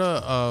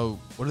Florida,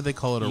 what do they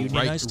call it, a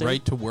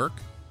right to work?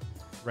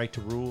 Right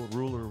to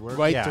rule or work?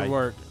 Right to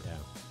work. Yeah.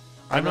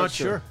 I'm not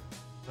sure.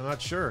 I'm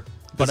not sure.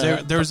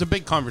 But there was a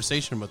big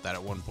conversation about that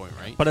at one point,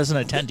 right? But as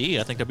an attendee,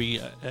 I think that'd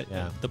be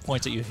the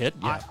points that you hit.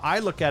 Yeah. I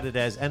look at it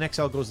as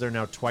NXL goes there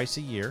now twice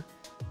a year,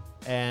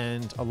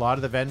 and a lot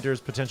of the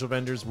potential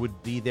vendors,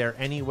 would be there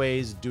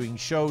anyways doing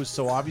shows,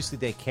 so obviously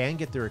they can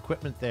get their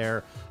equipment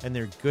there and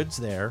their goods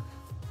there.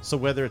 So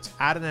whether it's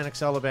at an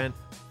NXL event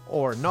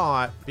or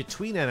not,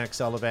 between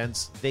NXL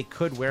events, they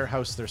could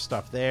warehouse their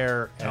stuff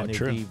there, and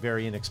it'd be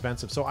very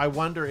inexpensive. So I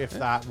wonder if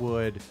that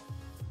would,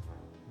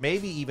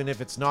 maybe even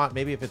if it's not,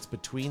 maybe if it's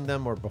between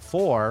them or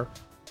before,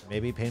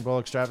 maybe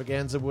Paintball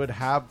Extravaganza would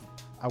have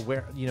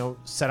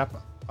set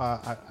up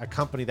a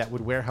company that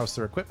would warehouse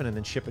their equipment and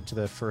then ship it to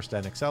the first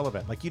NXL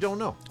event. Like, you don't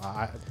know.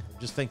 I'm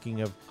just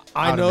thinking of.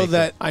 I know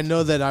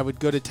that I would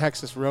go to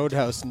Texas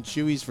Roadhouse and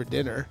Chewy's for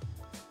dinner.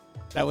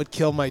 That would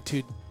kill my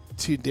two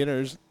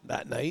dinners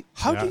that night.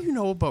 How Yeah. do you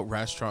know about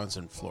restaurants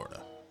in Florida?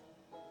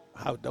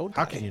 How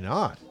can you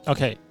not?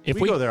 Okay, if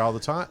we go there all the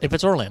time. If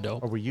it's Orlando,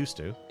 or we used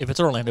to. If it's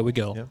Orlando, we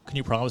go. Yeah. Can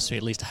you promise me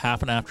at least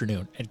half an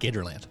afternoon at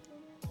Gatorland?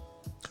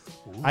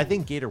 I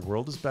think Gator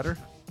World is better.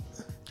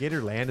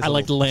 Gatorland is I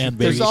like the land,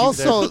 baby. There's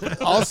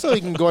also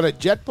you can go on a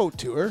jet boat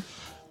tour.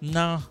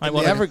 No, I in the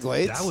wasn't.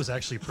 Everglades. That was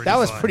actually pretty. That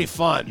was fun. pretty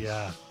fun.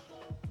 Yeah.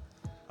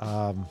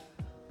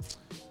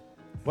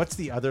 What's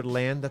the other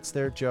land that's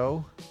there,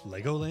 Joe?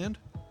 Legoland.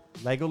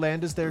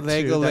 Legoland is there too.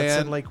 Legoland.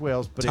 That's in Lake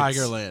Wales, but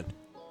Tigerland.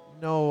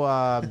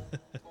 No,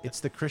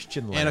 it's the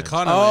Christian land.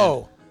 Anaconda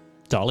Oh,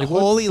 Dollywood?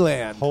 Holy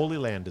Land. Holy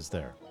Land is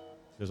there.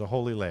 There's a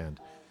Holy Land.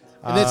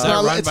 And it's Is that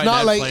not. run It's by not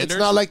Ned like Flanders? it's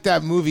not like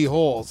that movie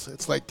Holes.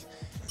 It's like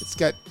it's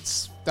got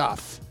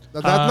stuff.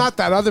 Not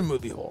that other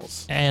movie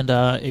Holes. And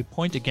a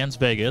point against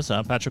Vegas.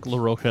 Patrick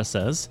LaRocca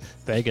says,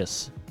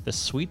 Vegas, the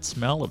sweet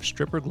smell of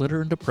stripper glitter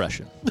and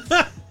depression.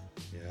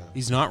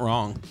 He's not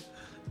wrong.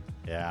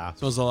 Yeah.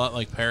 Smells a lot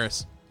like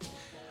Paris.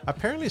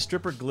 Apparently,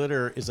 stripper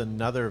glitter is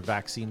another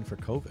vaccine for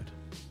COVID.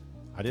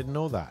 I didn't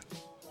know that.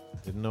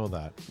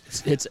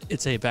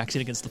 It's a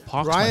vaccine against the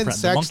pox, my Ryan friend, the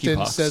Sexton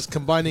monkeypox. says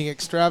combining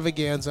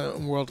extravaganza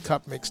and World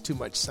Cup makes too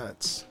much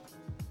sense.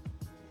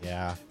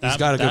 Yeah. He's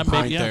got a good may,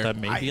 point yeah, there. That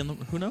may be in the,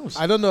 who knows?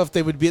 I don't know if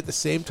they would be at the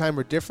same time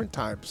or different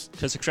times.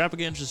 Because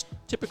extravaganza is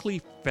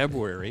typically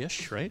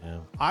February-ish, right? Yeah.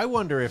 I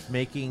wonder if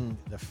making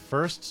the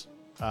first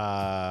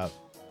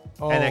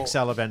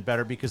NXL event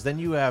better, because then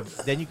you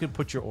can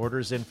put your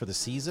orders in for the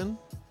season,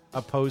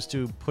 opposed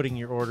to putting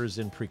your orders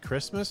in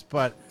pre-Christmas.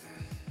 But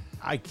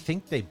I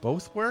think they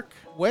both work.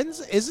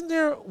 Wasn't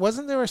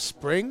there a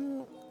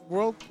spring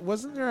world?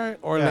 Wasn't there an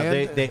Orlando?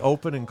 Yeah, they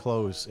open and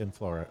close in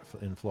Florida.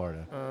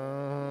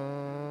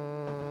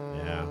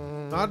 Yeah,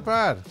 not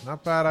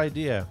bad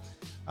idea.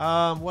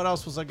 What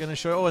else was I going to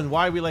show? Oh, and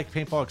why we like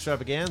Paintball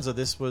Extravaganza.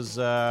 This was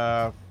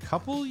a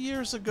couple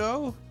years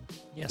ago.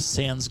 Yes,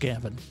 Sans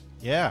Gavin.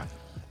 Yeah.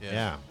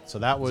 So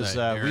that was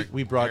that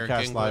we broadcast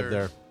Eric live Engler?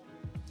 there.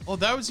 Oh,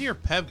 that was the year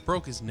Pev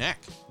broke his neck.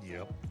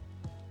 Yep.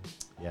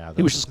 Yeah,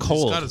 He was just He's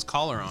cold. got his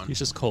collar on. He's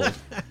just cold.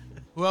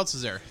 Who else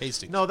is there?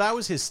 Hastings. no, that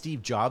was his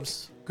Steve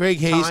Jobs. Greg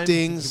time.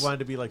 Hastings, He wanted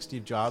to be like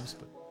Steve Jobs,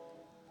 but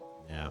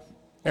yeah.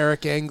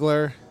 Eric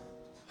Engler.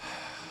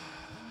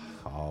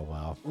 Oh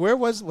well. Where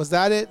was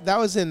that? It that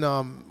was in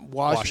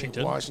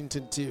Washington.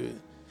 Washington too.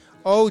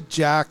 Oh,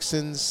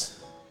 Jackson's.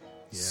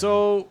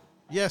 So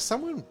yeah,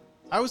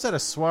 I was at a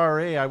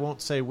soiree, I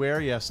won't say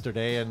where,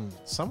 yesterday, and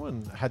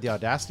someone had the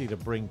audacity to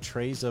bring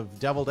trays of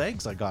deviled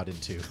eggs I got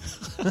into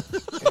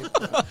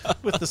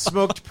with the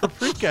smoked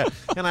paprika,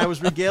 and I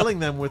was regaling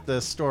them with the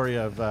story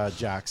of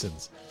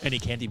Jackson's. Any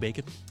candy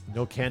bacon?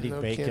 No candied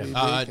No bacon.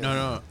 candied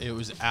No. It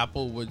was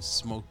applewood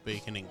smoked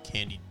bacon and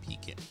candied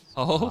pecan.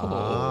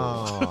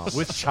 Oh,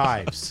 with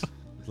chives.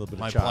 A little bit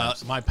My of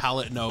chives. my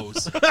palate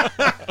knows.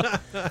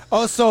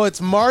 Oh, so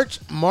it's March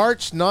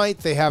 9th.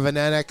 They have an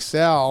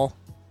NXL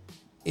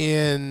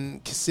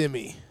in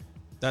Kissimmee.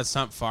 That's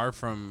not far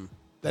from.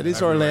 That is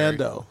February.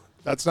 Orlando.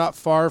 That's not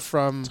far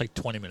from. It's like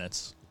 20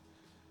 minutes.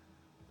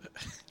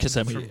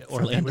 Kissimmee, From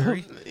Orlando.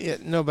 February? Yeah,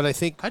 no, but I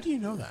think. How do you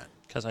know that?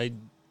 Because I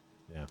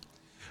Yeah.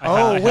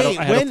 Oh, wait,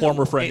 I had when- a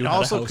former friend It who had a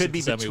also house could in be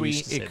Kissimmee. We between.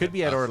 used to say It could that.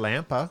 be at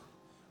Orlampa.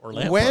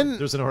 Orlando. When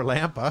There's an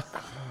Orlampa.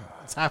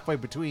 It's halfway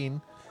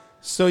between.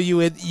 so you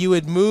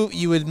would move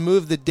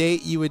the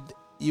date. You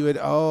would.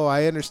 Oh,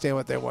 I understand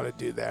what they want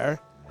to do there.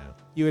 Yeah.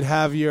 You would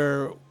have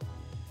your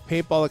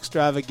paintball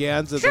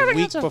extravaganza the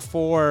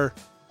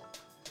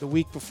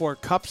week before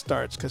Cup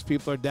starts because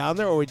people are down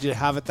there, or would you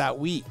have it that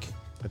week?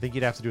 I think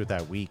you'd have to do it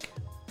that week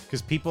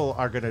because people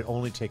are going to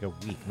only take a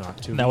week,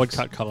 not 2 That would weeks.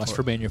 cut costs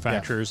for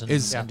manufacturers and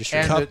Is- industry.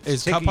 And Cup- it's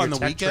is taking Cup on your the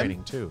tech weekend?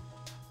 training too.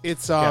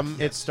 It's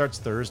It starts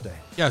Thursday.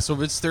 Yeah, so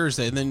if it's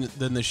Thursday, then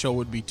the show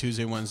would be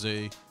Tuesday,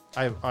 Wednesday.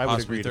 I would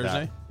Possibly agree to that.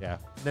 Thursday? Yeah.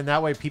 Then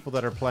that way, people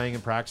that are playing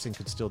and practicing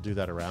could still do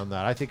that around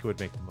that. I think it would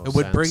make the most It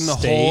would sense. bring the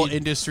Stay- whole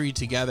industry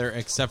together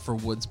except for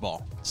Woods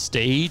Ball.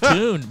 Stay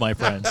tuned, my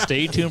friend.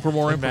 Stay tuned for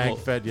more info.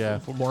 MagFed, yeah.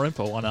 For more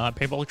info on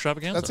paintball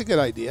extravaganza. That's a good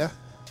idea.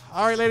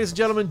 All right, ladies and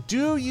gentlemen,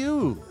 do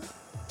you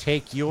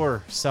take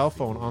your cell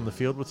phone on the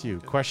field with you?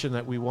 Question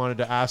that we wanted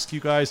to ask you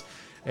guys.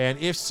 And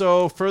if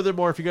so,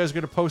 furthermore, if you guys are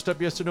going to post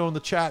up yes or no in the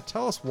chat,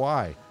 tell us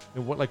why.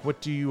 And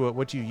what do you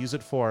use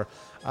it for?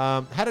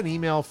 Had an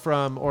email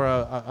from or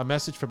a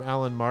message from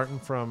Alan Martin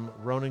from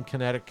Ronin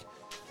Kinetic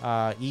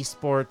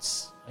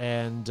Esports,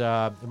 and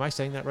am I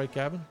saying that right,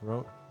 Gavin?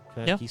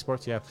 Kinetic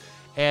Esports, yeah.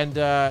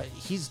 And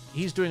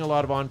he's doing a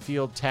lot of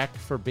on-field tech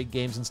for big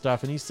games and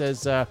stuff. And he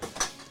says,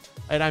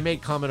 and I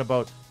made comment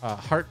about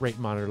heart rate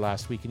monitor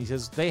last week, and he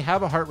says they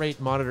have a heart rate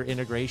monitor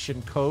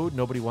integration code.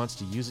 Nobody wants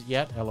to use it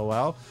yet.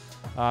 LOL.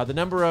 The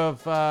number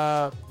of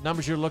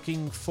numbers you're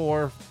looking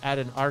for at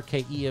an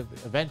RKE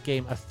event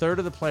game, a third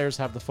of the players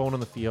have the phone on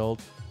the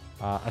field,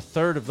 A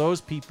third of those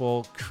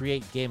people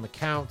create game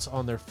accounts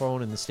on their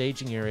phone in the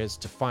staging areas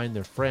to find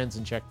their friends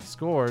and check the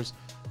scores.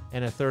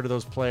 And a third of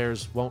those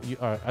players won't.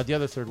 The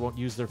other third won't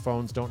use their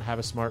phones, don't have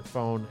a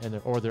smartphone,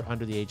 or they're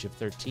under the age of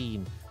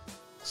 13,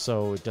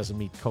 so it doesn't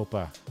meet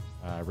COPA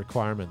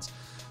requirements.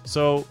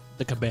 So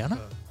The Cabana?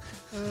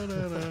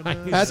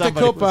 At the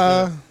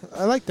Copa,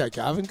 I like that,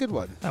 Gavin. Good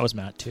one. That was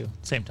Matt, too.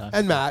 Same time.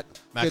 And Matt.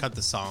 Matt Good. got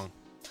the song.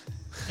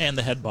 And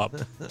the head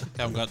bob.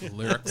 I've got the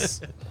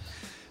lyrics.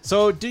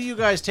 So, do you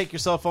guys take your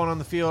cell phone on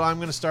the field? I'm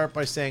going to start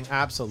by saying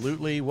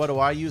absolutely. What do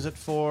I use it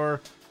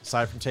for?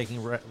 Aside from taking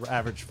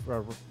average,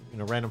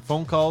 random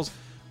phone calls,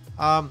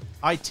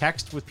 I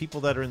text with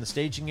people that are in the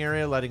staging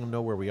area, letting them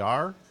know where we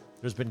are.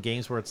 There's been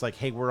games where it's like,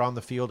 "Hey, we're on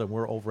the field and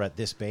we're over at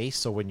this base.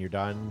 So when you're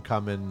done,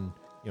 come and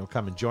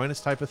join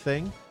us," type of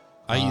thing.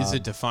 I use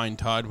it to find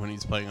Todd when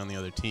he's playing on the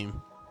other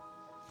team.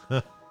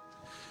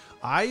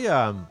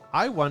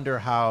 I wonder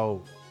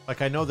how.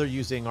 Like, I know they're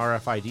using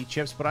RFID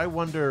chips, but I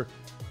wonder,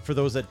 for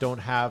those that don't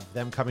have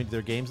them coming to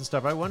their games and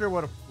stuff, I wonder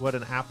what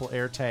an Apple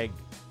AirTag,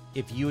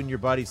 if you and your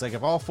buddies, like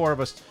if all 4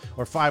 of us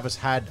or 5 of us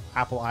had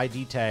Apple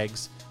ID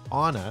tags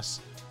on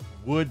us,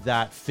 would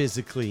that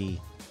physically,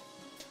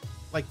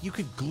 like, you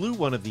could glue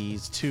one of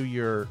these to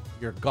your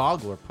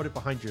goggle or put it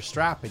behind your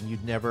strap and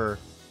you'd never,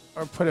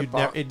 Or put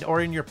it or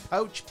in your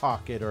pouch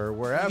pocket or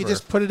wherever. You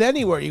just put it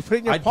anywhere. You put it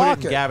in your I'd pocket.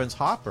 put it in Gavin's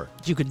hopper.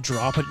 You can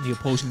drop it in the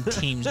opposing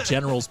team's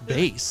general's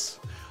base.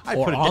 I'd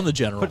Or put it on the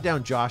general. Put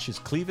down Josh's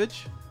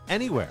cleavage.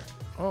 Anywhere.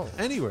 Oh.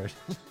 Anywhere.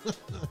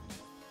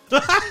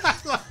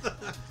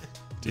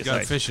 You got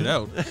to fish it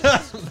out.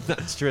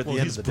 That's true at Well, the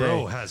end his of the day.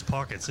 bro has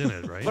pockets in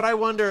it, right? But I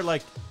wonder,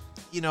 like,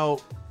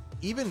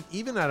 even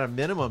at a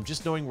minimum,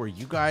 just knowing where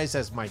you guys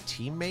as my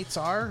teammates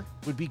are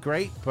would be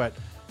great. But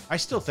I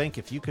still think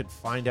if you could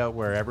find out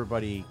where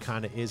everybody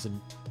kind of is, and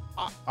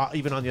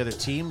even on the other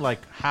team, like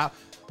how.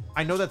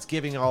 I know that's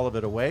giving all of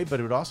it away, but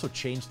it would also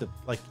change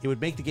it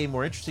would make the game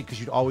more interesting because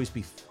you'd always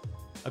be,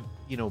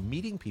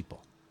 meeting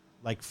people,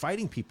 like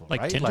fighting people, Like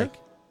right? Tinder? Like,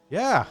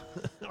 yeah,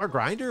 or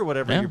Grindr, or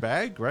whatever in Yeah. your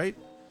bag, right?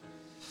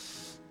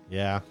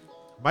 Yeah,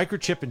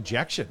 microchip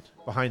injection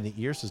behind the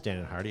ear, says Dan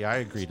and Hardy. I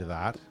agree to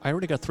that. I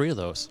already got 3 of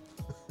those.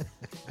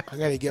 I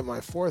got to get my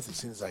 4th as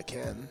soon as I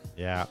can.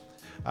 Yeah.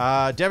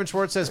 Devin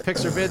Schwartz says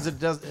picks or bids. It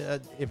does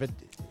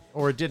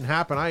it didn't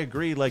happen. I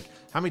agree. Like,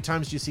 how many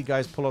times do you see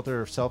guys pull out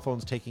their cell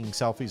phones taking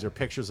selfies or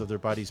pictures of their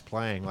buddies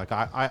playing? Like,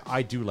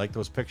 I do like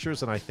those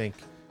pictures, and I think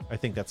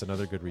that's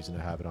another good reason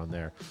to have it on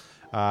there.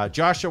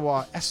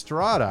 Joshua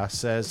Estrada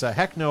says,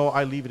 heck no,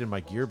 I leave it in my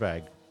gear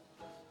bag.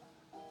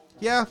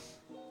 Yeah.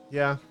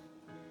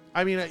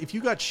 I mean, if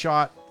you got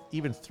shot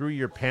even through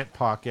your pant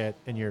pocket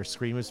and your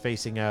screen was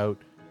facing out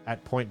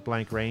at point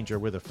blank range or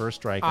with a first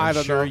strike, I I'm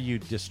don't sure know.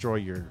 you'd destroy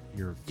your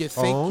You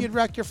phone. think you'd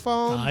wreck your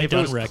phone? I If it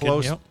was done reckon,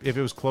 close, yep. if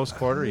it was close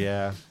quarter,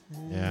 yeah.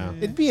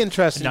 It'd be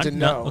interesting to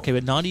know. Okay,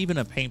 but not even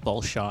a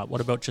paintball shot. What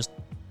about just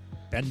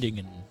bending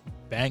and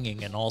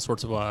banging and all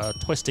sorts of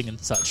twisting and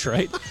such,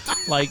 right?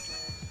 Like,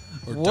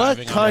 Or What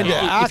diving on kind of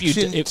a rock. If you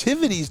d- if-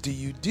 activities do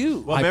you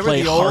do? Well, I remember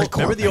play the old hardcore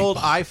remember the old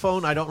paintball.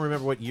 iPhone? I don't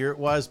remember what year it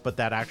was, but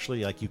that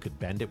actually, like, you could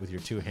bend it with your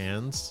 2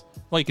 hands.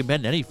 well, you can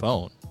bend any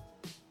phone.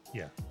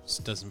 Yeah.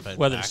 Just doesn't bend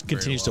Whether back it very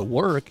continues well. to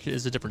work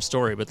is a different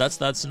story, but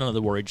that's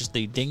another worry. Just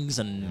the dings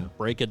and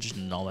breakage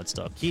and all that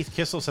stuff. Keith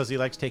Kissel says he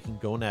likes taking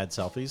gonad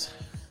selfies.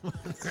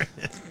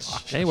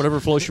 Hey, whatever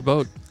floats your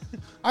boat.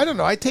 I don't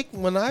know.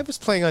 When I was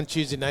playing on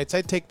Tuesday nights,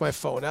 I'd take my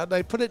phone out and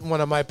I'd put it in one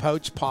of my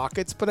pouch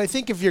pockets. But I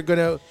think if you're going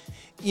to,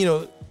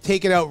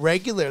 take it out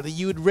regularly,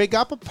 you would rig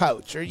up a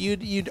pouch, or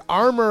you'd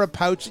armor a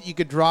pouch that you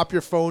could drop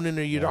your phone in,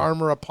 or you'd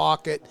armor a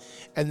pocket,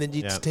 and then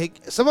you'd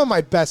take some of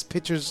my best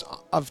pictures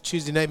of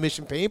Tuesday night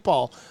Mission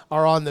Paintball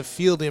are on the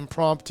field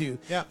impromptu.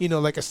 Yeah.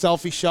 Like a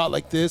selfie shot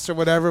like this or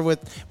whatever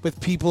with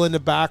people in the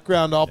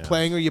background all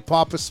playing, or you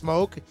pop a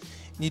smoke.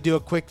 You do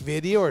a quick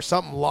video or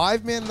something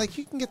live, man. Like,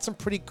 you can get some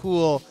pretty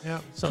cool,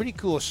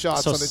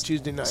 shots on a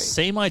Tuesday night.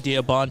 Same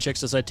idea. Bonchik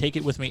says I take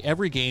it with me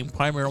every game,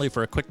 primarily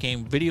for a quick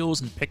game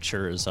videos and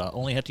pictures.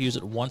 Only had to use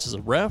it once as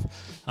a ref.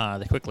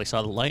 They quickly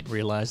saw the light and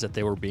realized that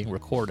they were being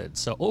recorded.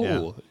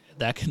 So,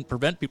 that can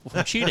prevent people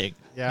from cheating.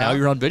 Yeah. Now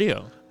you're on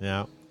video.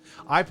 Yeah.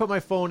 I put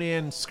my phone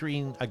in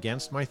screen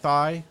against my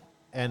thigh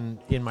and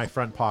in my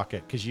front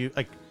pocket because Is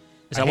I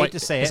that hate why, to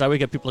say is it. that why we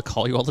get people to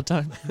call you all the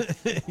time?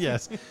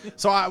 Yes.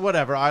 So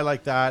whatever. I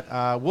like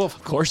that. Wolf.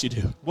 Of course you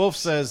do. Wolf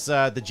says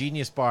the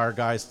Genius Bar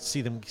guys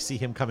see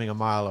him coming a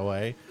mile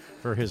away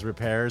for his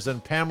repairs,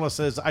 and Pamela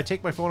says I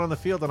take my phone on the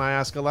field and I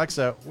ask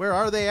Alexa, where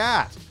are they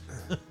at?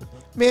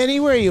 Manny,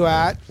 where are you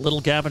at? Little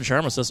Gavin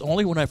Sharma says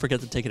only when I forget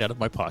to take it out of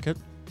my pocket.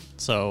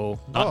 So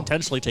not Oh.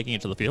 intentionally taking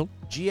it to the field.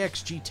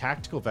 GXG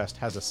Tactical Vest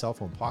has a cell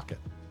phone pocket,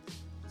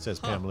 says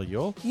Pamela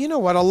Yule. You know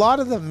what? A lot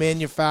of the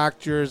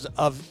manufacturers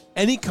of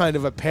any kind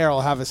of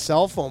apparel have a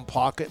cell phone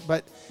pocket,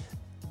 but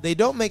they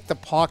don't make the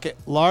pocket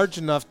large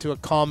enough to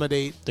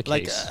accommodate The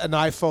like case. an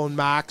iPhone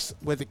Max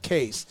with a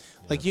case.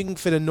 Like you can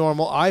fit a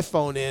normal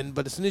iPhone in,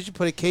 but as soon as you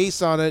put a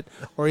case on it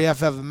or you have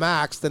to have a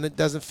Max, then it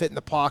doesn't fit in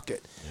the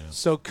pocket.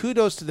 So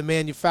kudos to the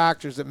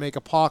manufacturers that make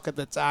a pocket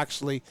that's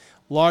actually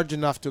large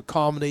enough to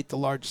accommodate the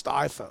largest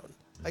iPhone.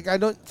 Like I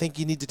don't think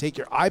you need to take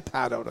your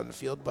iPad out on the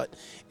field, but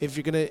if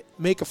you're going to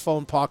make a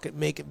phone pocket,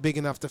 make it big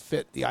enough to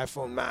fit the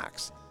iPhone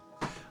Max.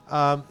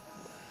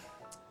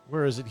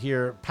 Where is it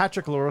here?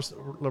 Patrick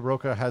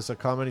LaRocca has a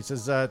comment. He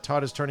says,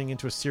 Todd is turning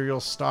into a serial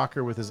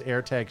stalker with his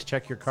AirTags.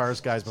 Check your cars,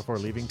 guys, before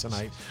leaving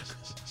tonight.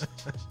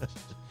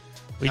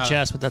 We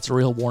chats, but that's a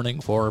real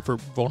warning for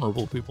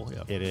vulnerable people.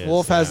 Yeah, It is.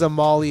 Wolf has a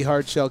Molly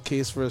hardshell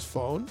case for his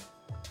phone.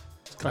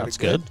 It's kind that's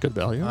of good. Good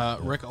value.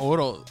 Rick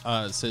Odell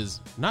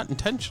says, not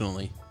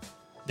intentionally.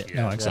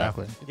 No,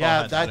 exactly.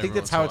 Yeah, had I that think every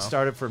that's once in a how it while.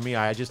 started for me.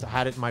 I just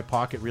had it in my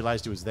pocket,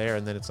 realized it was there,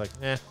 and then it's like,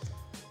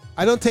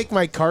 I don't take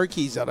my car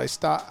keys out.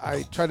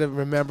 I try to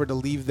remember to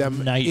leave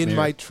them Nightmare. in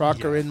my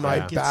truck or in my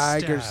Yeah.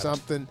 bag or Get stabbed.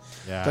 something.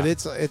 Yeah. But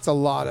it's a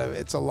lot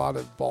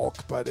of bulk.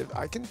 But if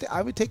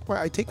I would take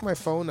my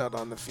phone out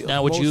on the field.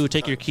 Now, would most you of the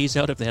take your time. keys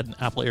out if they had an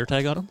Apple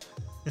AirTag on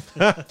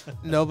them?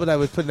 No, but I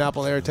would put an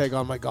Apple AirTag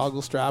on my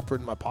goggle strap or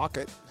in my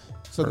pocket,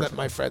 so that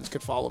my friends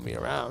could follow me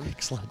around.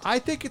 Excellent. I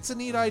think it's a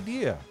neat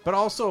idea. But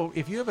also,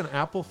 if you have an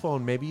Apple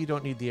phone, maybe you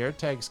don't need the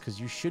AirTags because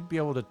you should be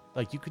able to,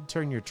 like, you could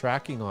turn your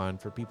tracking on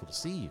for people to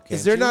see you. Can't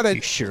Is there you? not a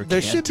You sure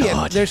there can, should be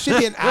Todd. there should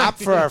be an app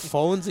for our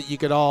phones that you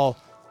could all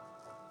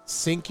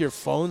sync your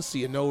phones so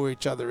you know where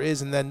each other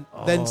is, and then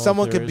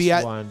someone there could be is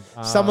at one.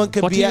 someone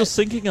could What are be you at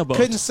thinking about?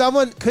 couldn't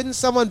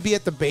someone be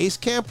at the base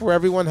camp where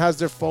everyone has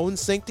their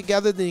phones synced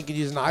together? Then you can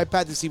use an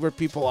iPad to see where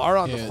people are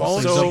on the Yeah,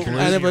 phone, so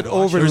and it would there's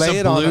overlay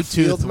it on a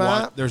field one.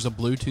 map. There's a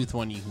Bluetooth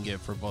one you can get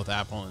for both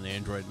Apple and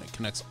Android, and it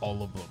connects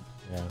all of them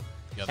Yeah.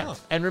 together.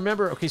 And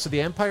remember, okay, so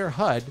the Empire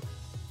HUD,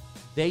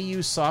 they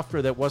use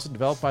software that wasn't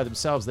developed by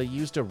themselves. They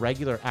used a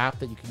regular app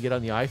that you can get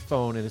on the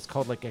iPhone, and it's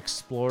called like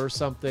Explore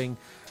something.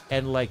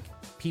 And like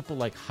people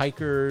like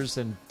hikers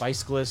and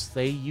bicyclists,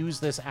 they use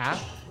this app,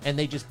 and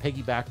they just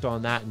piggybacked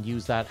on that and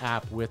use that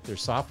app with their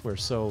software.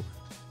 So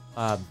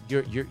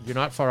you're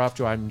not far off,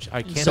 Joe. I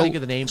can't think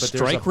of the name, but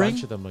there's a Strike Ring?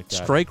 bunch of them like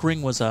that. Strike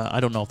Ring was I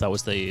don't know if that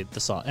was the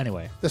song.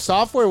 Anyway, The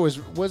software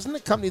wasn't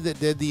the company that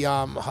did the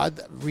HUD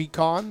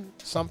Recon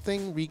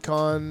something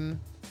Recon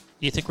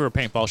you think we're a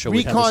paintball show?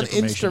 We'd have Recon this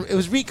information. It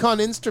was Recon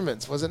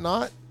Instruments, was it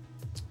not?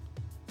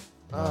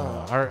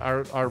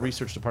 Our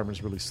research department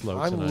is really slow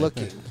I'm tonight.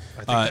 looking.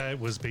 I think that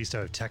was based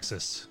out of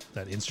Texas,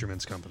 that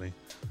instruments company.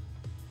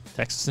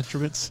 Texas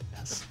Instruments.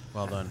 Yes.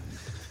 Well done.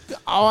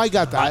 Oh, I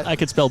got that. I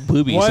could spell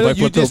boobies. Why if I don't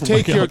you flipped just over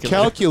my take your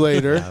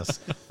calculator? Yes.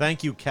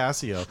 Thank you,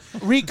 Casio.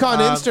 Recon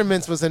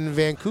Instruments was in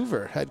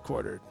Vancouver,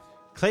 headquartered.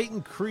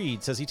 Clayton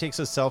Creed says he takes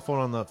his cell phone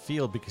on the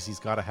field because he's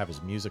got to have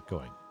his music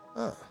going.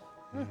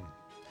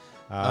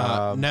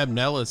 Neb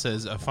Nella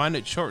says, I find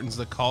it shortens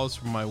the calls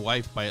from my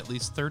wife by at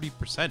least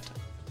 30%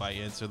 if I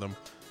answer them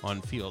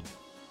on field.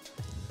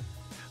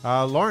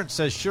 Lawrence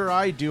says, sure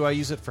I do. I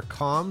use it for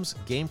comms,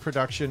 game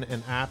production,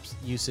 and apps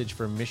usage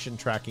for mission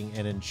tracking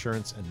and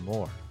insurance and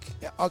more.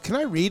 Can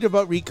I read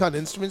about Recon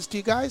Instruments to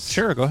you guys?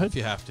 Sure, go ahead. If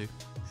you have to. Do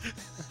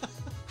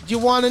you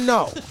want to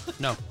know?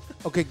 No.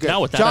 Okay, good.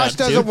 Now with that Josh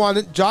doesn't attitude. want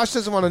to. Josh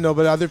doesn't want to know,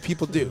 but other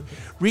people do.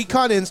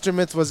 Recon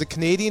Instruments was a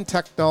Canadian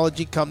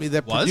technology company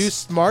that Was?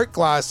 produced smart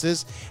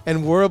glasses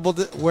and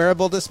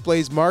wearable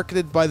displays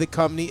marketed by the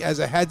company as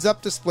a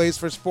heads-up displays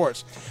for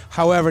sports.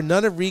 However,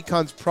 none of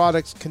Recon's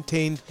products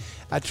contained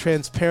a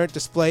transparent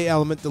display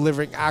element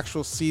delivering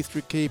actual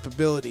see-through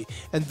capability,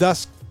 and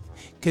thus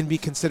can be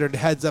considered a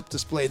heads-up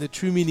display in the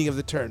true meaning of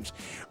the terms.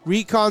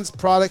 Recon's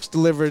products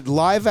delivered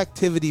live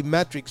activity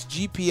metrics,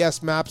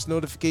 GPS maps,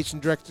 notification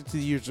directed to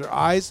the user's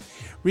eyes.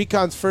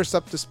 Recon's first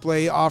up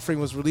display offering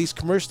was released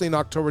commercially in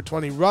October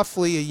 20,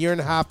 roughly a year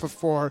and a half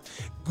before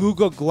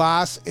Google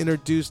Glass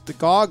introduced the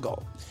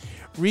goggle.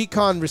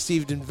 Recon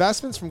received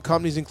investments from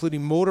companies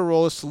including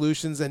Motorola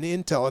Solutions and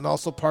Intel, and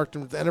also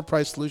partnered with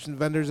enterprise solution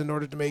vendors in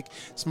order to make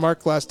smart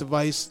glass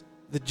device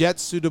the jet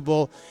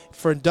suitable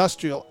for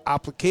industrial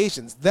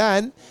applications.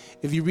 Then,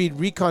 if you read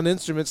Recon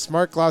Instruments,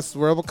 smart glasses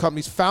wearable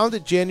companies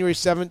founded January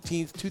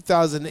 17th,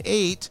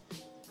 2008,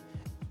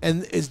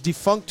 and is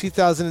defunct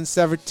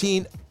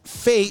 2017.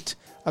 Fate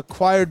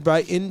acquired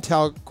by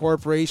Intel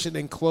Corporation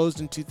and closed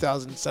in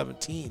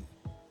 2017.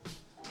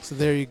 So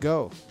there you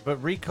go.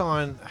 But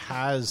Recon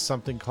has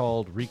something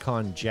called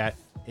Recon Jet.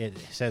 It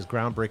says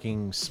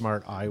groundbreaking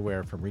smart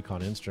eyewear from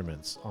Recon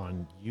Instruments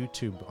on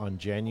YouTube on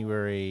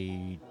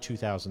January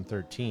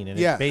 2013. And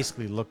Yeah. it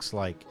basically looks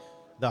like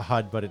the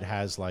HUD, but it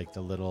has like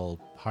the little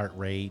heart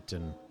rate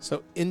and So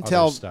other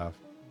Intel stuff.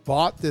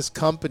 bought this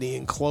company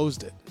and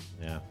closed it.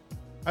 Yeah.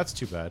 That's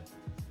too bad.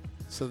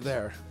 So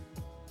there.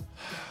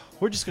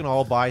 We're just going to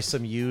all buy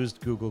some used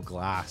Google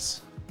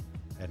Glass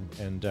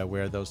and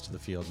wear those to the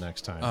field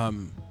next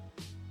time.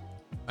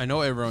 I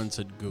know everyone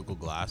said Google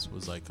Glass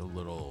was like a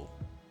little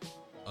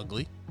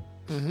ugly.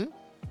 Mm-hmm.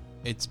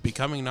 It's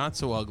becoming not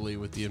so ugly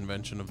with the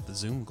invention of the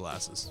Zoom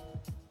glasses.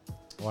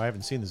 Well, I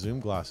haven't seen the Zoom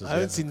glasses I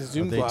haven't yet. seen the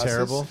Zoom Are they glasses.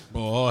 terrible?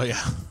 Oh,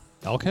 yeah.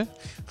 Okay.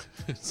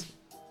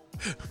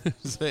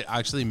 It's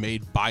actually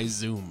made by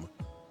Zoom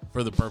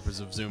for the purpose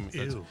of Zoom.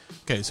 Ew.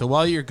 Okay, so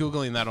while you're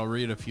Googling that, I'll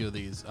read a few of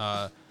these.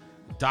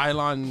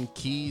 Dylon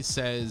Key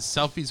says,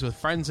 selfies with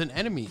friends and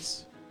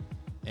enemies.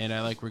 And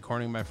I like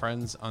recording my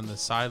friends on the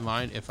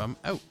sideline if I'm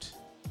out.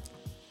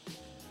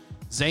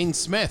 Zane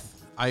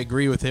Smith, I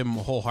agree with him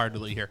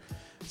wholeheartedly here.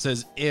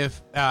 Says,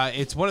 if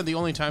it's one of the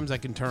only times I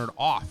can turn it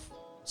off.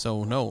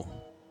 So, no.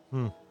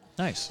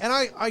 Nice. And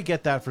I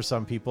get that for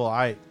some people.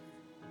 I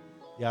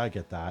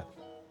get that.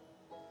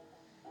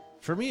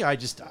 For me, I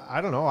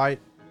don't know. I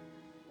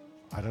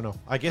don't know.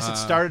 I guess it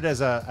started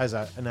as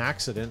an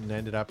accident and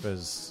ended up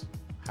as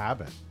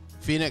habit.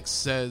 Phoenix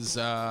says,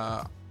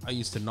 I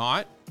used to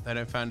not. Then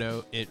I found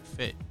out it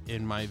fit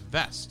in my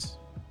vest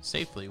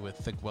safely with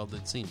thick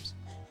welded seams.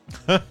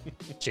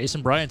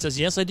 Jason Bryan says,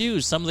 yes, I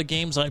do. Some of the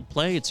games I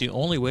play, it's the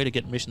only way to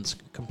get missions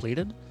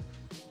completed.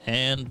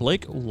 And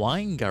Blake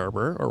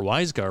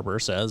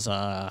Weisgarber says,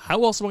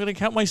 how else am I going to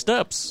count my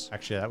steps?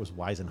 Actually, that was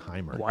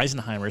Weisenheimer.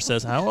 Weisenheimer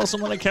says, how else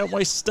am I going to count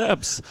my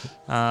steps?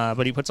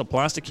 But he puts a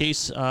plastic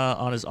case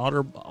on his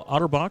otter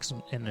box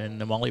and then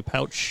a Molly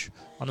pouch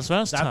on his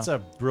vest. That's a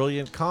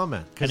brilliant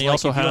comment. And he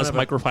also has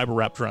microfiber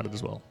wrapped around it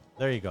as well.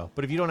 There you go.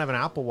 But if you don't have an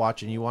Apple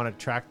Watch and you want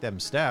to track them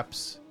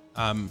steps...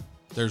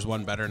 There's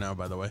one better now,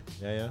 by the way.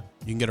 Yeah.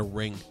 You can get a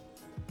ring.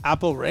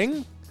 Apple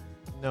Ring?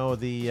 No,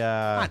 the...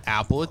 Not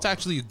Apple. It's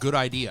actually a good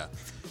idea.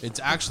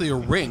 It's actually a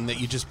ring that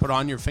you just put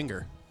on your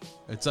finger.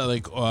 It's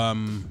like...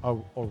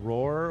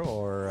 Aurora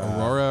or...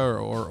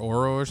 Aurora or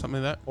Oro or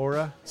something like that.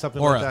 Aura?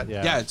 Something Aura. like that,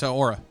 yeah. Yeah, it's an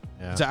Aura.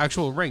 Yeah. It's an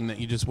actual ring that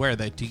you just wear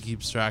that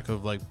keeps track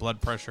of like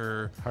blood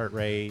pressure, Heart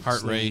rate,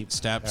 sleep,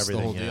 steps, the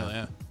whole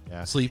deal.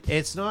 Yeah. Sleep.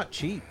 It's not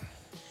cheap.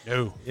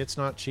 No. It's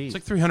not cheap.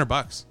 It's like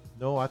 $300.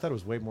 No, I thought it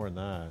was way more than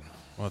that.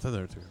 Well, I thought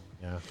there were two.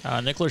 Yeah.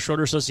 Nicholas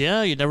Schroeder says,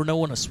 yeah, you never know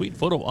when a sweet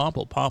photo op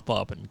will pop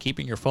up, and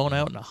keeping your phone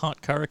out in a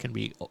hot car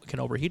can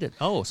overheat it.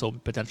 Oh, so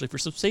potentially for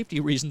some safety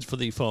reasons for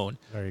the phone.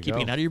 There you keeping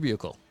go. it out of your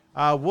vehicle.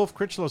 Wolf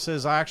Critchlow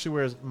says, I actually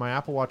wear my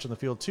Apple Watch on the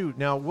field too.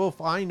 Now,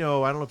 Wolf, I don't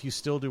know if you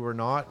still do or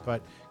not,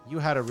 but you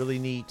had a really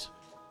neat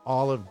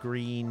olive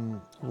green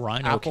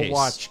Rhino Apple case.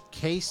 Watch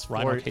case.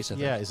 Rhino case, I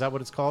think. Yeah, is that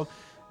what it's called?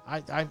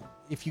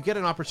 If you get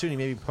an opportunity,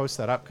 maybe post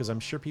that up because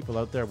I'm sure people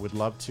out there would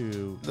love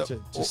to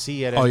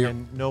see it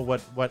and know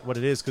what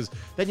it is, because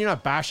then you're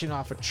not bashing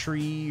off a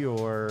tree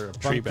or a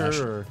Tree bunker.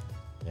 bashing. Or,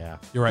 yeah,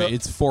 You're right.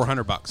 It's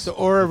 $400. The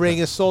Aura Ring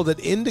is sold at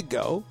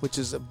Indigo, which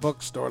is a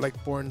bookstore like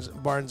Barnes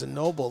and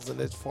Nobles,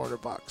 and it's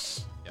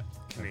 $400.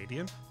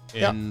 Canadian?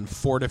 In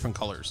 4 different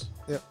colors.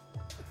 Yep.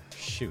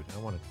 Shoot, I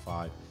wanted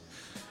 5.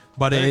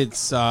 But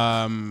it's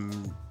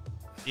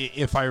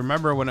if I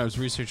remember when I was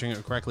researching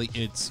it correctly,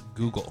 it's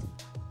Google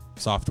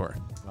software.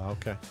 Oh,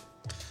 okay.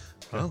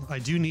 Well, I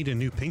do need a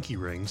new pinky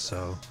ring,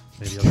 so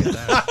maybe I'll get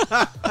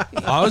that.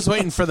 I was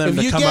waiting for them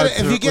to come out.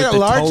 If you get it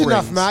large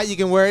enough, Matt, you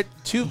can wear it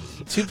two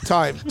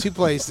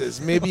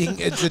places. Maybe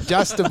it's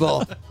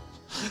adjustable.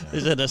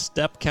 Is it a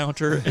step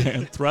counter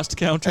and thrust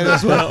counter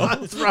as well?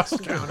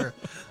 Thrust counter.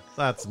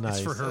 That's nice.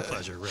 It's for her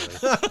pleasure, really.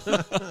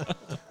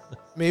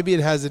 Maybe it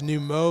has a new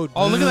mode.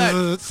 Oh, look at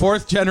that.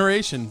 4th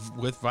generation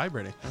with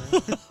vibrating.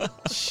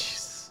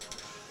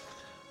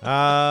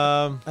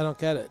 I don't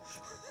get it.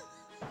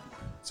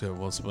 So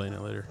we'll explain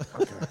it later.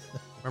 Okay.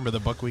 Remember the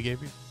book we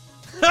gave you?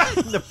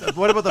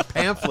 What about the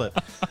pamphlet?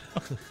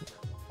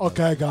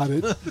 Okay, I got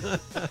it.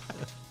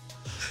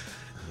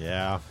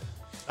 Yeah.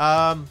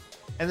 And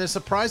there's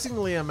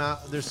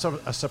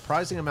a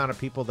surprising amount of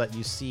people that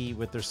you see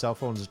with their cell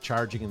phones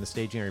charging in the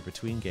staging area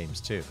between games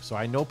too. So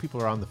I know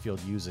people are on the field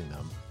using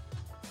them.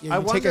 Yeah,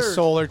 you take a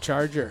solar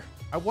charger.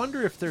 I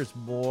wonder if there's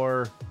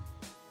more.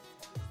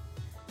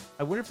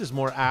 I wonder if there's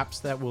more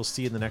apps that we'll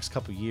see in the next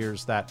couple of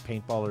years that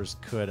paintballers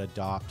could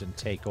adopt and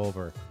take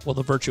over. Well,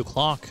 the Virtual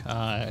Clock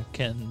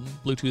can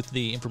Bluetooth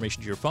the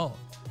information to your phone.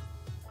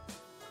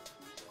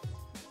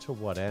 To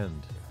what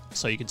end?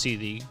 So you can see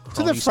the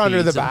To the front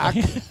or the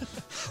speeds and-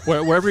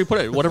 back. wherever you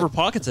put it, whatever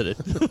pockets it in.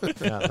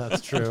 Yeah,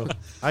 that's true.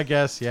 I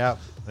guess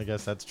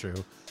that's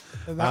true.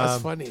 And that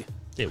was funny.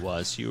 It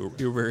was. You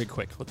were very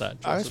quick with that,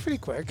 I was Joseph. pretty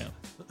quick. Yeah.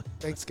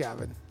 Thanks,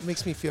 Gavin. It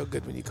makes me feel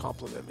good when you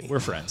compliment me. We're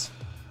friends.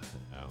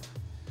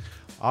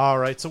 All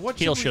right. So what?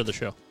 He'll share the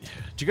show.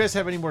 Do you guys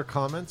have any more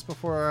comments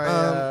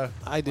before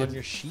I did. on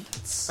your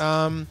sheets?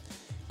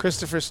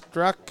 Christopher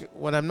Struck,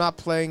 when I'm not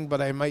playing,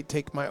 but I might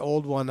take my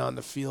old one on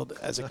the field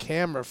as a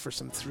camera for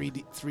some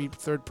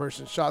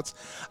third-person shots.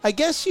 I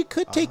guess you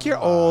could take your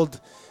old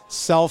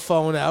cell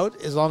phone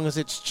out as long as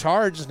it's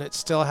charged and it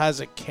still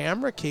has a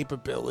camera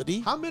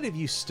capability. How many of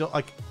you still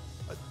like?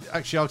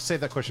 Actually, I'll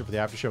save that question for the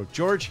after show.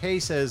 George Hay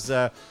says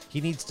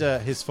he needs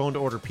his phone to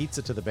order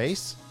pizza to the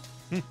base,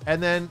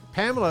 and then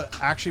Pamela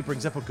actually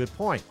brings up a good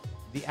point: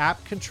 the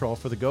app control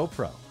for the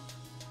GoPro.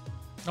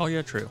 Oh,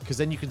 yeah, true. Because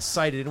then you can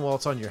sight it in while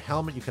it's on your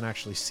helmet. You can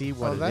actually see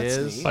what it that's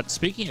is. neat. But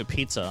speaking of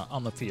pizza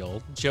on the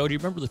field, Joe, do you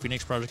remember the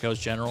Phoenix Project House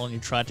General and you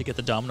tried to get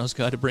the Domino's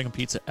guy to bring a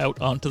pizza out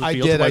onto the I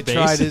field did. to my I base?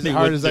 tried as They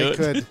hard as wouldn't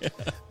I do it.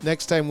 could.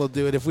 Next time we'll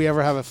do it. If we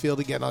ever have a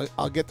field again,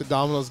 I'll get the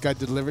Domino's guy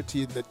to deliver it to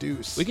you in the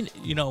Deuce. We can,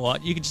 you know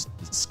what? You can just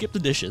skip the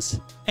dishes.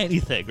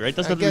 Anything, right?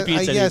 Doesn't I have to be guess,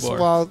 pizza I guess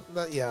anymore.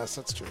 well, yes,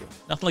 that's true.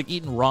 Nothing like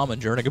eating ramen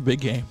during a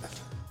big game.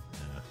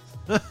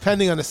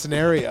 Depending on the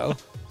scenario.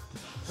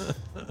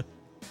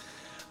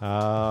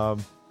 I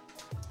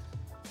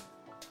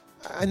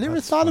never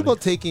That's thought funny. about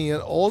taking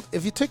an old.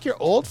 If you took your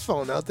old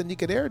phone out, then you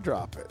could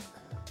airdrop it.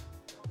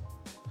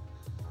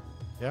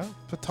 Yeah.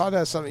 But Todd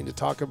has something to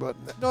talk about.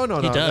 No,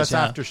 He does, that's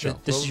yeah. after show.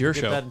 This is your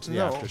get show. that into the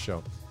No. after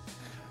show.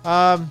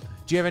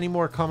 Do you have any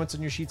more comments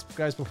on your sheets,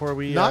 guys, before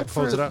we Not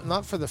close for it up?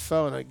 not for the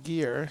phone, a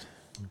gear.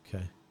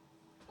 Okay.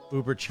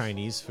 Uber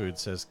Chinese food,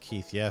 says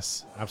Keith.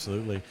 Yes,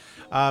 absolutely.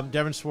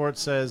 Devin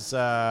Schwartz says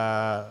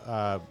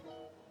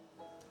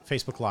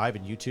Facebook Live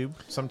and YouTube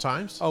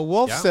sometimes. Oh,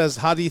 Wolf Yeah. says,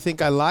 "How do you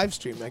think I live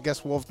stream?" I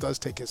guess Wolf does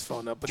take his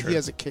phone up, but True. he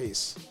has a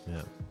case.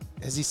 Yeah.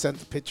 Has he sent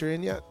the picture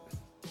in yet?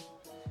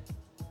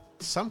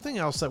 Something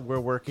else that we're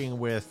working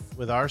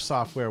with our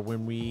software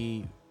when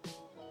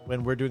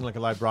we're doing like a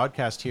live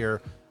broadcast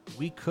here,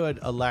 we could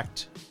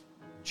elect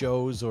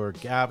Joe's or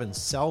Gavin's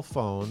cell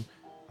phone.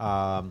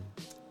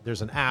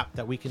 There's an app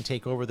that we can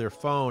take over their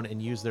phone and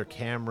use their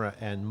camera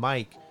and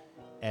mic,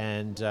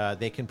 and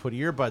they can put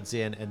earbuds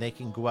in and they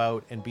can go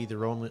out and be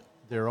their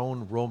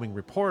own roaming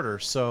reporter.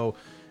 So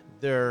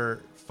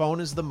their phone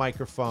is the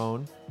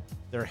microphone,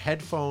 their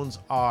headphones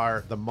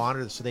are the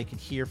monitor, so they can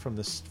hear from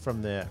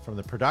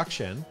the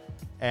production,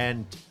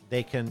 and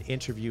they can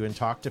interview and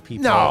talk to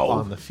people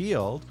on the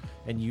field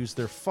and use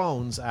their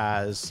phones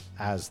as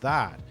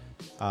that.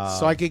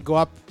 So I could go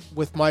up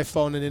with my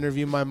phone and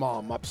interview my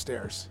mom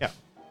upstairs. Yeah.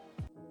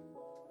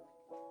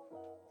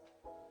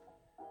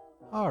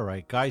 All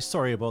right, guys.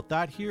 Sorry about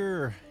that.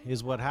 Here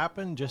is what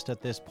happened just at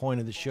this point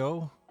of the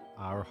show.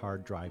 Our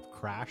hard drive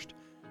crashed.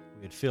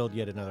 We had filled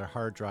yet another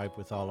hard drive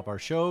with all of our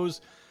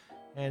shows,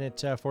 and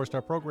it forced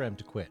our program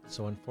to quit.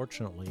 So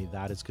unfortunately,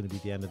 that is going to be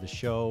the end of the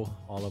show.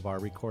 All of our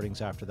recordings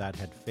after that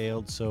had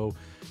failed. So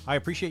I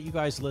appreciate you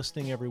guys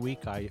listening every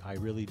week. I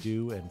really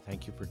do, and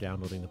thank you for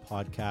downloading the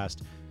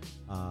podcast.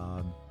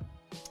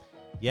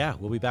 Yeah,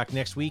 we'll be back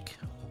next week,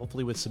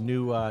 hopefully with some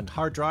new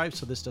hard drives,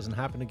 so this doesn't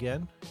happen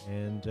again.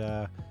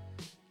 And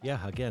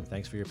yeah, again,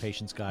 thanks for your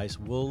patience, guys.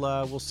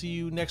 We'll see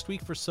you next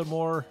week for some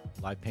more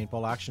live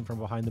paintball action from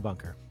behind the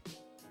bunker.